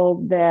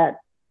people that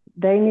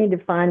they need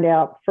to find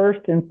out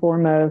first and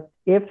foremost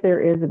if there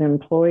is an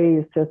employee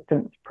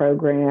assistance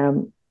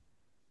program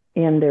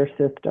in their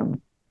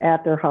system,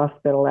 at their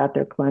hospital, at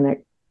their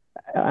clinic,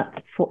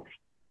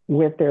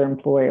 with their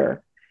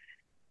employer.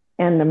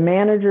 And the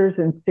managers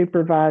and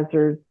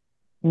supervisors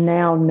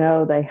now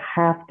know they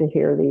have to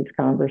hear these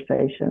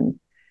conversations.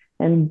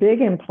 And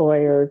big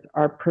employers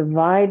are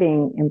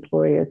providing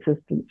employee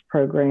assistance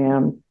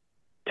programs,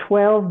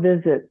 12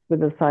 visits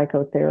with a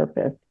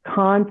psychotherapist,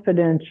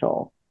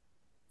 confidential,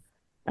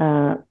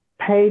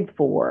 paid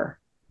for.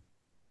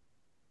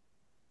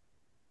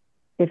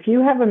 If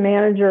you have a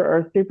manager or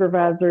a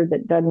supervisor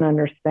that doesn't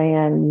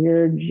understand,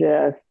 you're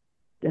just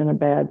in a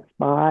bad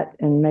spot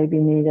and maybe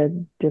need a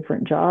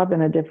different job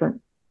in a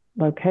different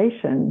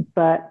location.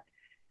 But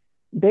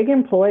big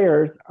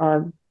employers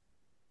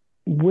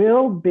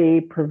will be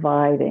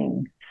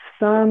providing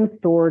some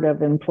sort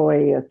of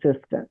employee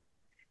assistance.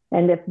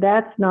 And if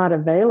that's not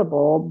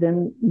available,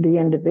 then the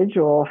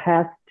individual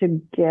has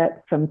to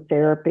get some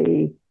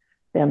therapy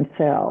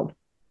themselves.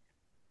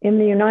 In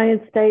the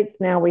United States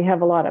now, we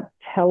have a lot of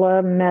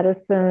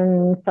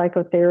telemedicine,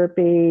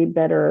 psychotherapy,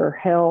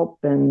 BetterHelp,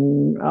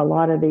 and a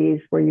lot of these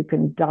where you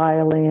can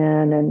dial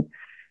in and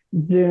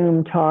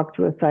Zoom talk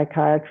to a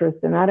psychiatrist.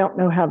 And I don't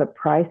know how the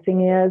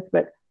pricing is,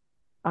 but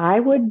I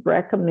would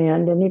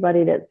recommend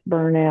anybody that's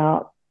burnt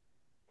out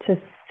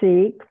to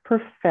seek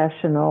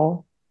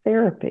professional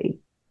therapy.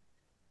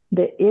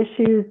 The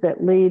issues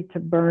that lead to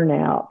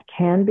burnout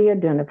can be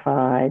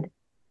identified,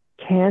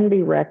 can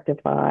be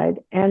rectified,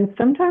 and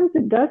sometimes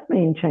it does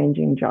mean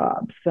changing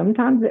jobs.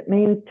 Sometimes it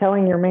means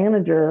telling your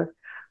manager,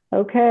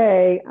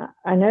 okay,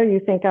 I know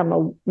you think I'm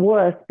a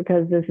wuss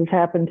because this has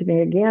happened to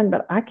me again,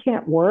 but I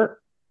can't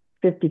work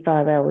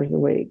 55 hours a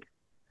week.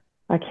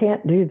 I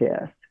can't do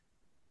this.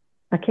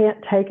 I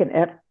can't take an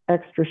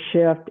extra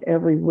shift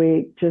every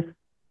week just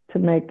to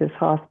make this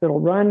hospital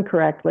run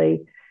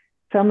correctly.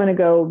 So I'm going to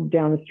go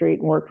down the street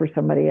and work for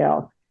somebody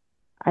else.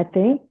 I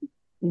think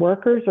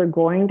workers are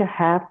going to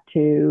have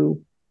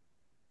to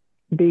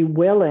be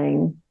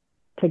willing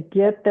to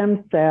get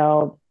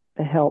themselves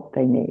the help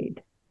they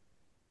need.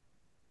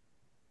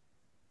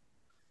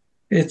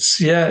 It's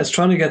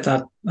trying to get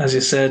that, as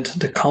you said,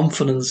 the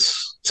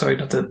confidence. Sorry,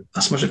 not the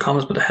as much the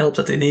confidence, but the help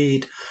that they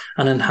need,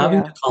 and then having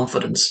the Yeah,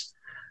 confidence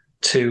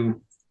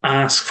to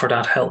ask for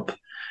that help.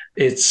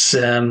 It's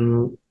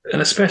and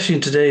especially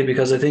in today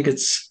because I think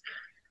it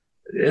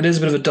is a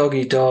bit of a dog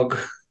eat dog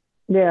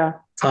yeah.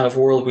 kind of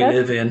world we That's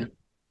live in.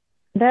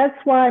 that's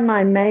why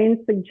my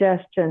main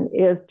suggestion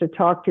is to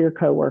talk to your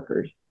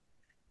coworkers.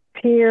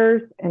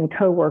 Peers and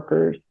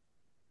coworkers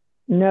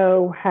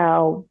know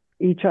how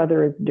each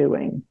other is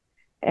doing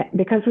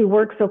because we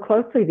work so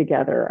closely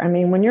together. I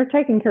mean, when you're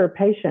taking care of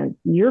patients,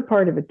 you're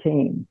part of a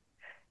team.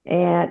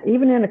 And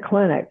even in a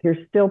clinic, you're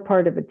still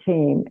part of a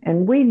team.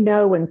 And we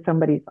know when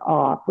somebody's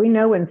off. We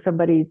know when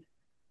somebody's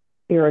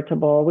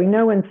irritable. We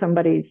know when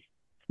somebody's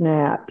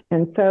snapped.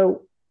 And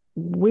so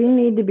we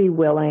need to be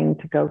willing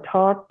to go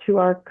talk to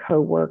our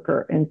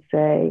coworker and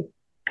say,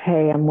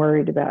 hey, I'm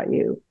worried about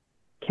you.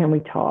 Can we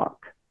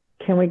talk?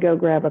 Can we go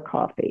grab a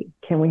coffee?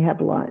 Can we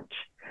have lunch?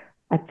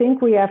 I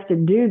think we have to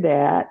do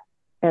that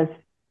as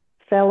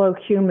fellow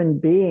human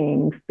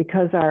beings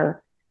because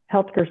our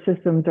healthcare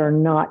systems are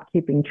not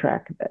keeping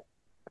track of it.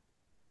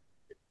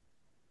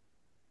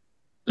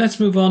 Let's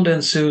move on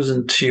then,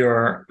 Susan, to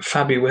your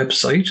Fabi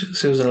website,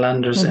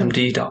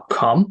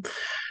 susanlandersmd.com.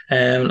 I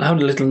have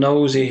a little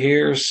nosy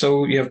here.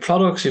 So you have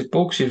products, you have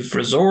books, you have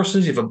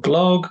resources, you have a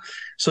blog.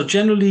 So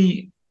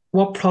generally,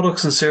 what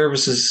products and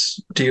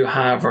services do you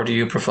have or do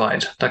you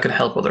provide that can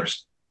help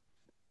others?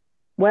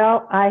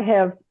 Well, I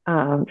have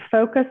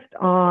focused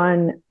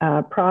on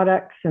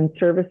products and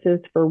services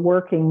for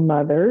working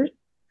mothers.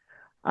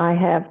 I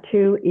have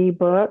 2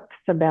 ebooks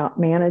about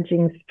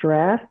managing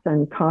stress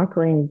and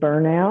conquering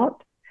burnout.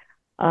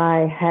 I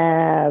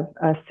have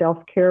a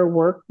self-care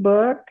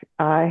workbook.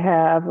 I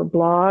have a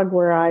blog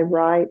where I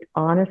write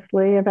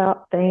honestly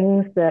about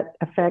things that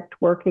affect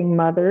working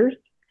mothers.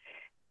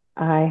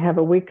 I have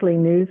a weekly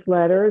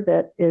newsletter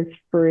that is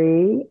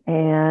free.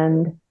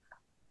 And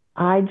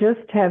I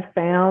just have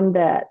found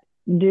that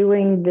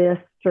doing this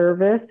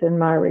service in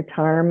my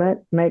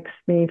retirement makes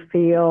me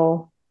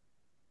feel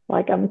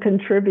like I'm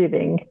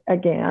contributing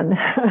again.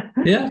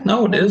 Yeah,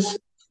 no, it is.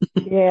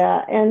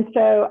 Yeah. And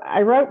so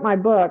I wrote my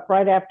book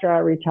right after I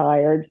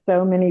retired,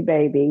 So Many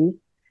Babies,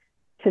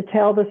 to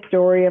tell the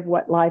story of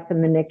what life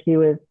in the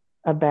NICU is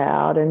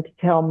about and to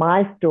tell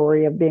my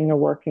story of being a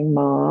working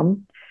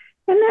mom.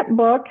 And that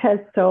book has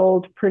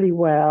sold pretty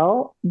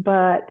well,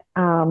 but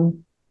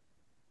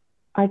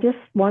I just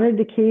wanted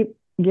to keep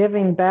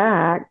giving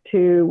back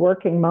to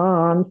working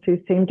moms who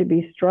seem to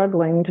be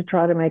struggling to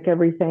try to make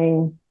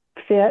everything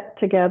fit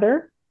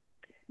together.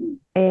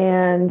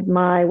 And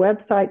my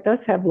website does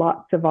have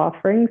lots of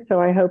offerings, so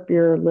I hope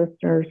your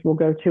listeners will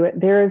go to it.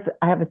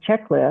 I have a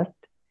checklist.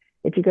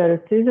 If you go to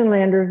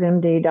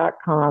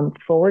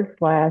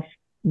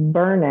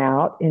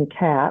susanlandersmd.com/burnout in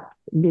caps,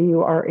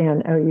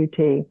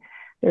 BURNOUT,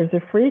 there's a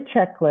free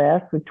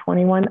checklist with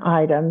 21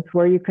 items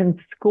where you can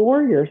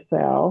score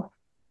yourself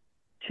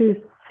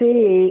to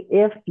see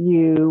if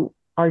you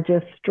are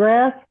just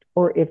stressed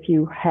or if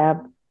you have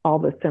all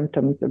the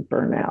symptoms of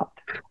burnout.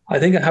 I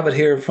think I have it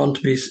here in front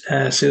of me,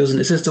 Susan.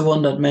 Is this the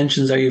one that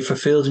mentions, are you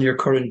fulfilled in your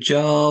current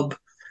job?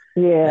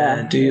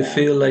 Yeah, Do you yeah,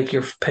 feel like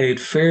you're paid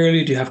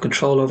fairly? Do you have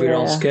control over your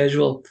own yeah,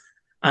 schedule?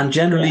 And yeah.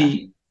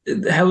 generally,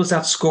 how is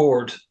that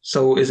scored?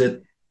 So is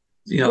it,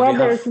 if Well, you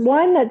there's have,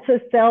 one that's a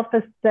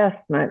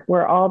self-assessment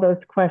where all those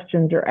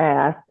questions are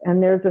asked,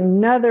 and there's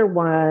another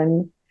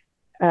one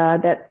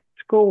that's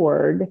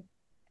scored.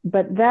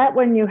 But that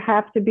one you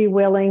have to be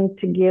willing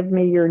to give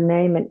me your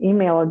name and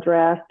email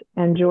address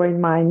and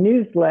join my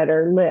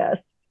newsletter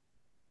list.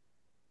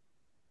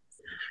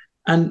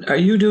 and are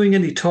you doing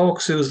any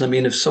talks, Susan? I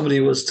mean, if somebody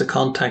was to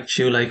contact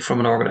you, like from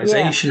an Yes,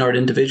 organization or an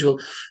individual,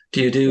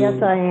 do you yes,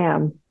 do, I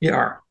am. you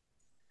are.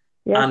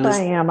 Yes, And I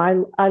am.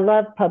 I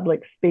love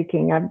public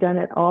speaking. I've done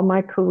it all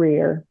my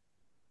career.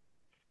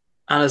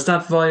 is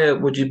that via,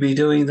 would you be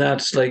doing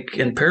that like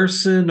in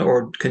person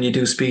or can you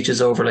do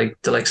speeches over like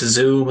the likes of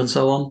Zoom and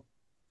so on?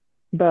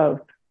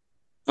 Both.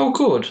 Oh,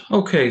 good.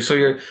 Okay,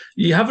 so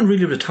you haven't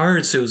really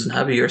retired, Susan,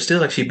 have you? You're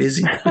still actually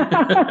busy. You're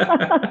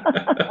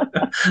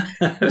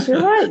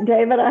right,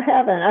 David. I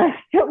haven't. I'm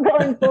still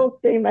going full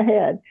steam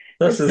ahead.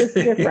 That's It's just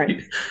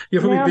different. the,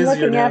 you're probably Now I'm busier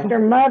looking now. after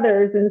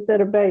mothers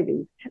instead of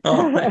babies.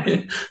 Oh,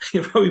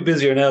 you're probably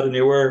busier now than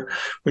you were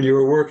when you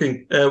were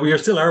working. We are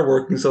still are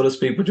working, so to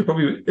speak. But you're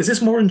probably is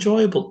this more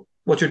enjoyable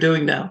what you're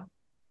doing now?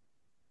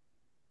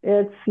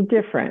 It's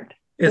different.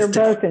 It's They're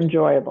both different.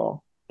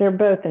 enjoyable. They're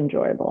both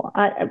enjoyable.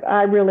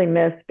 I really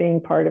miss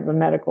being part of a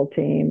medical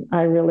team.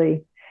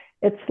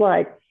 It's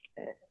like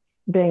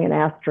being an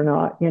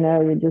astronaut.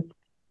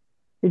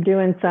 You're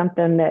doing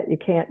something that you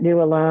can't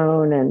do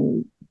alone,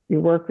 and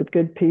you work with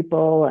good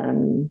people,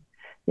 and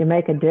you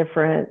make a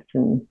difference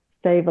and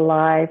save a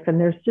life. And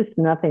there's just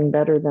nothing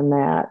better than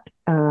that.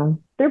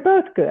 They're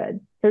both good.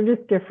 They're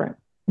just different.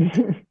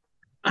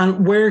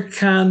 And where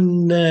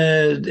can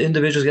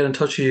individuals get in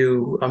touch with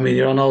you? I mean,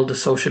 you're on all the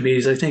social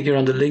medias. I think you're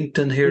on the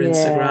LinkedIn here, Yeah,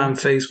 Instagram,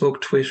 Facebook,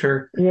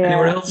 Twitter.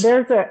 Anywhere yeah. else?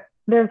 There's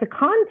a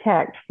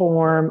contact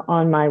form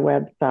on my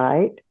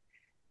website.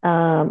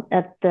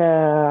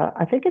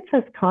 I think it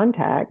says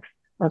contacts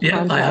or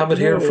Yeah, I have contact it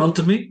here in me. front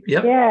of me.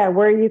 Yep. Yeah,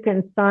 where you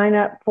can sign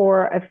up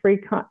for a free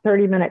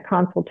 30-minute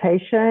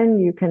consultation.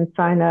 You can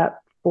sign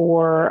up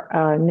for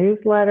a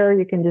newsletter.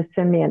 You can just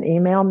send me an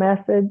email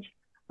message.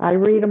 I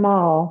read them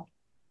all.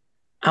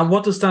 And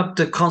what does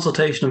the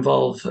consultation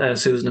involve,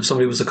 Susan, if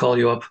somebody was to call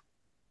you up?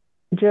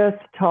 Just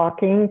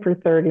talking for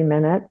 30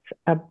 minutes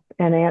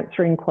and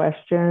answering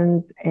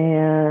questions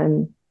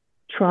and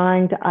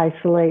trying to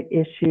isolate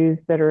issues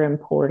that are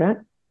important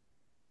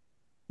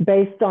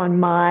based on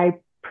my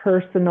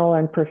personal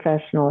and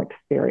professional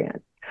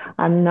experience.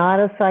 I'm not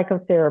a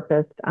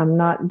psychotherapist. I'm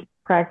not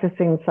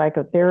practicing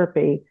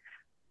psychotherapy,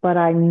 but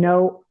I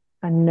know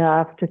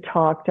enough to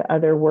talk to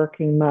other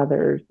working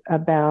mothers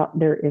about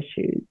their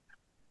issues.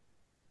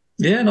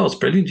 Yeah, no, it's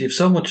brilliant. You have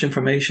so much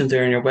information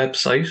there on your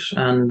website.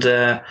 And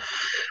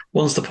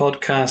once the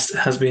podcast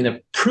has been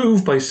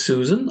approved by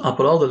Susan, I'll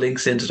put all the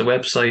links into the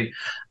website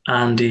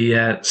and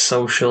the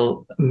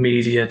social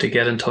media to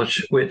get in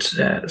touch with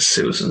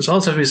Susan. So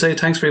also, as we say,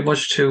 thanks very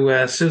much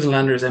to Susan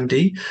Landers,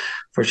 MD,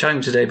 for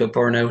chatting today about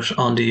burnout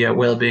on the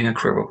Wellbeing and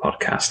Career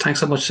podcast. Thanks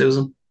so much,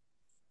 Susan.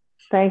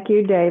 Thank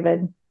you,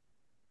 David.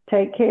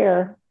 Take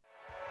care.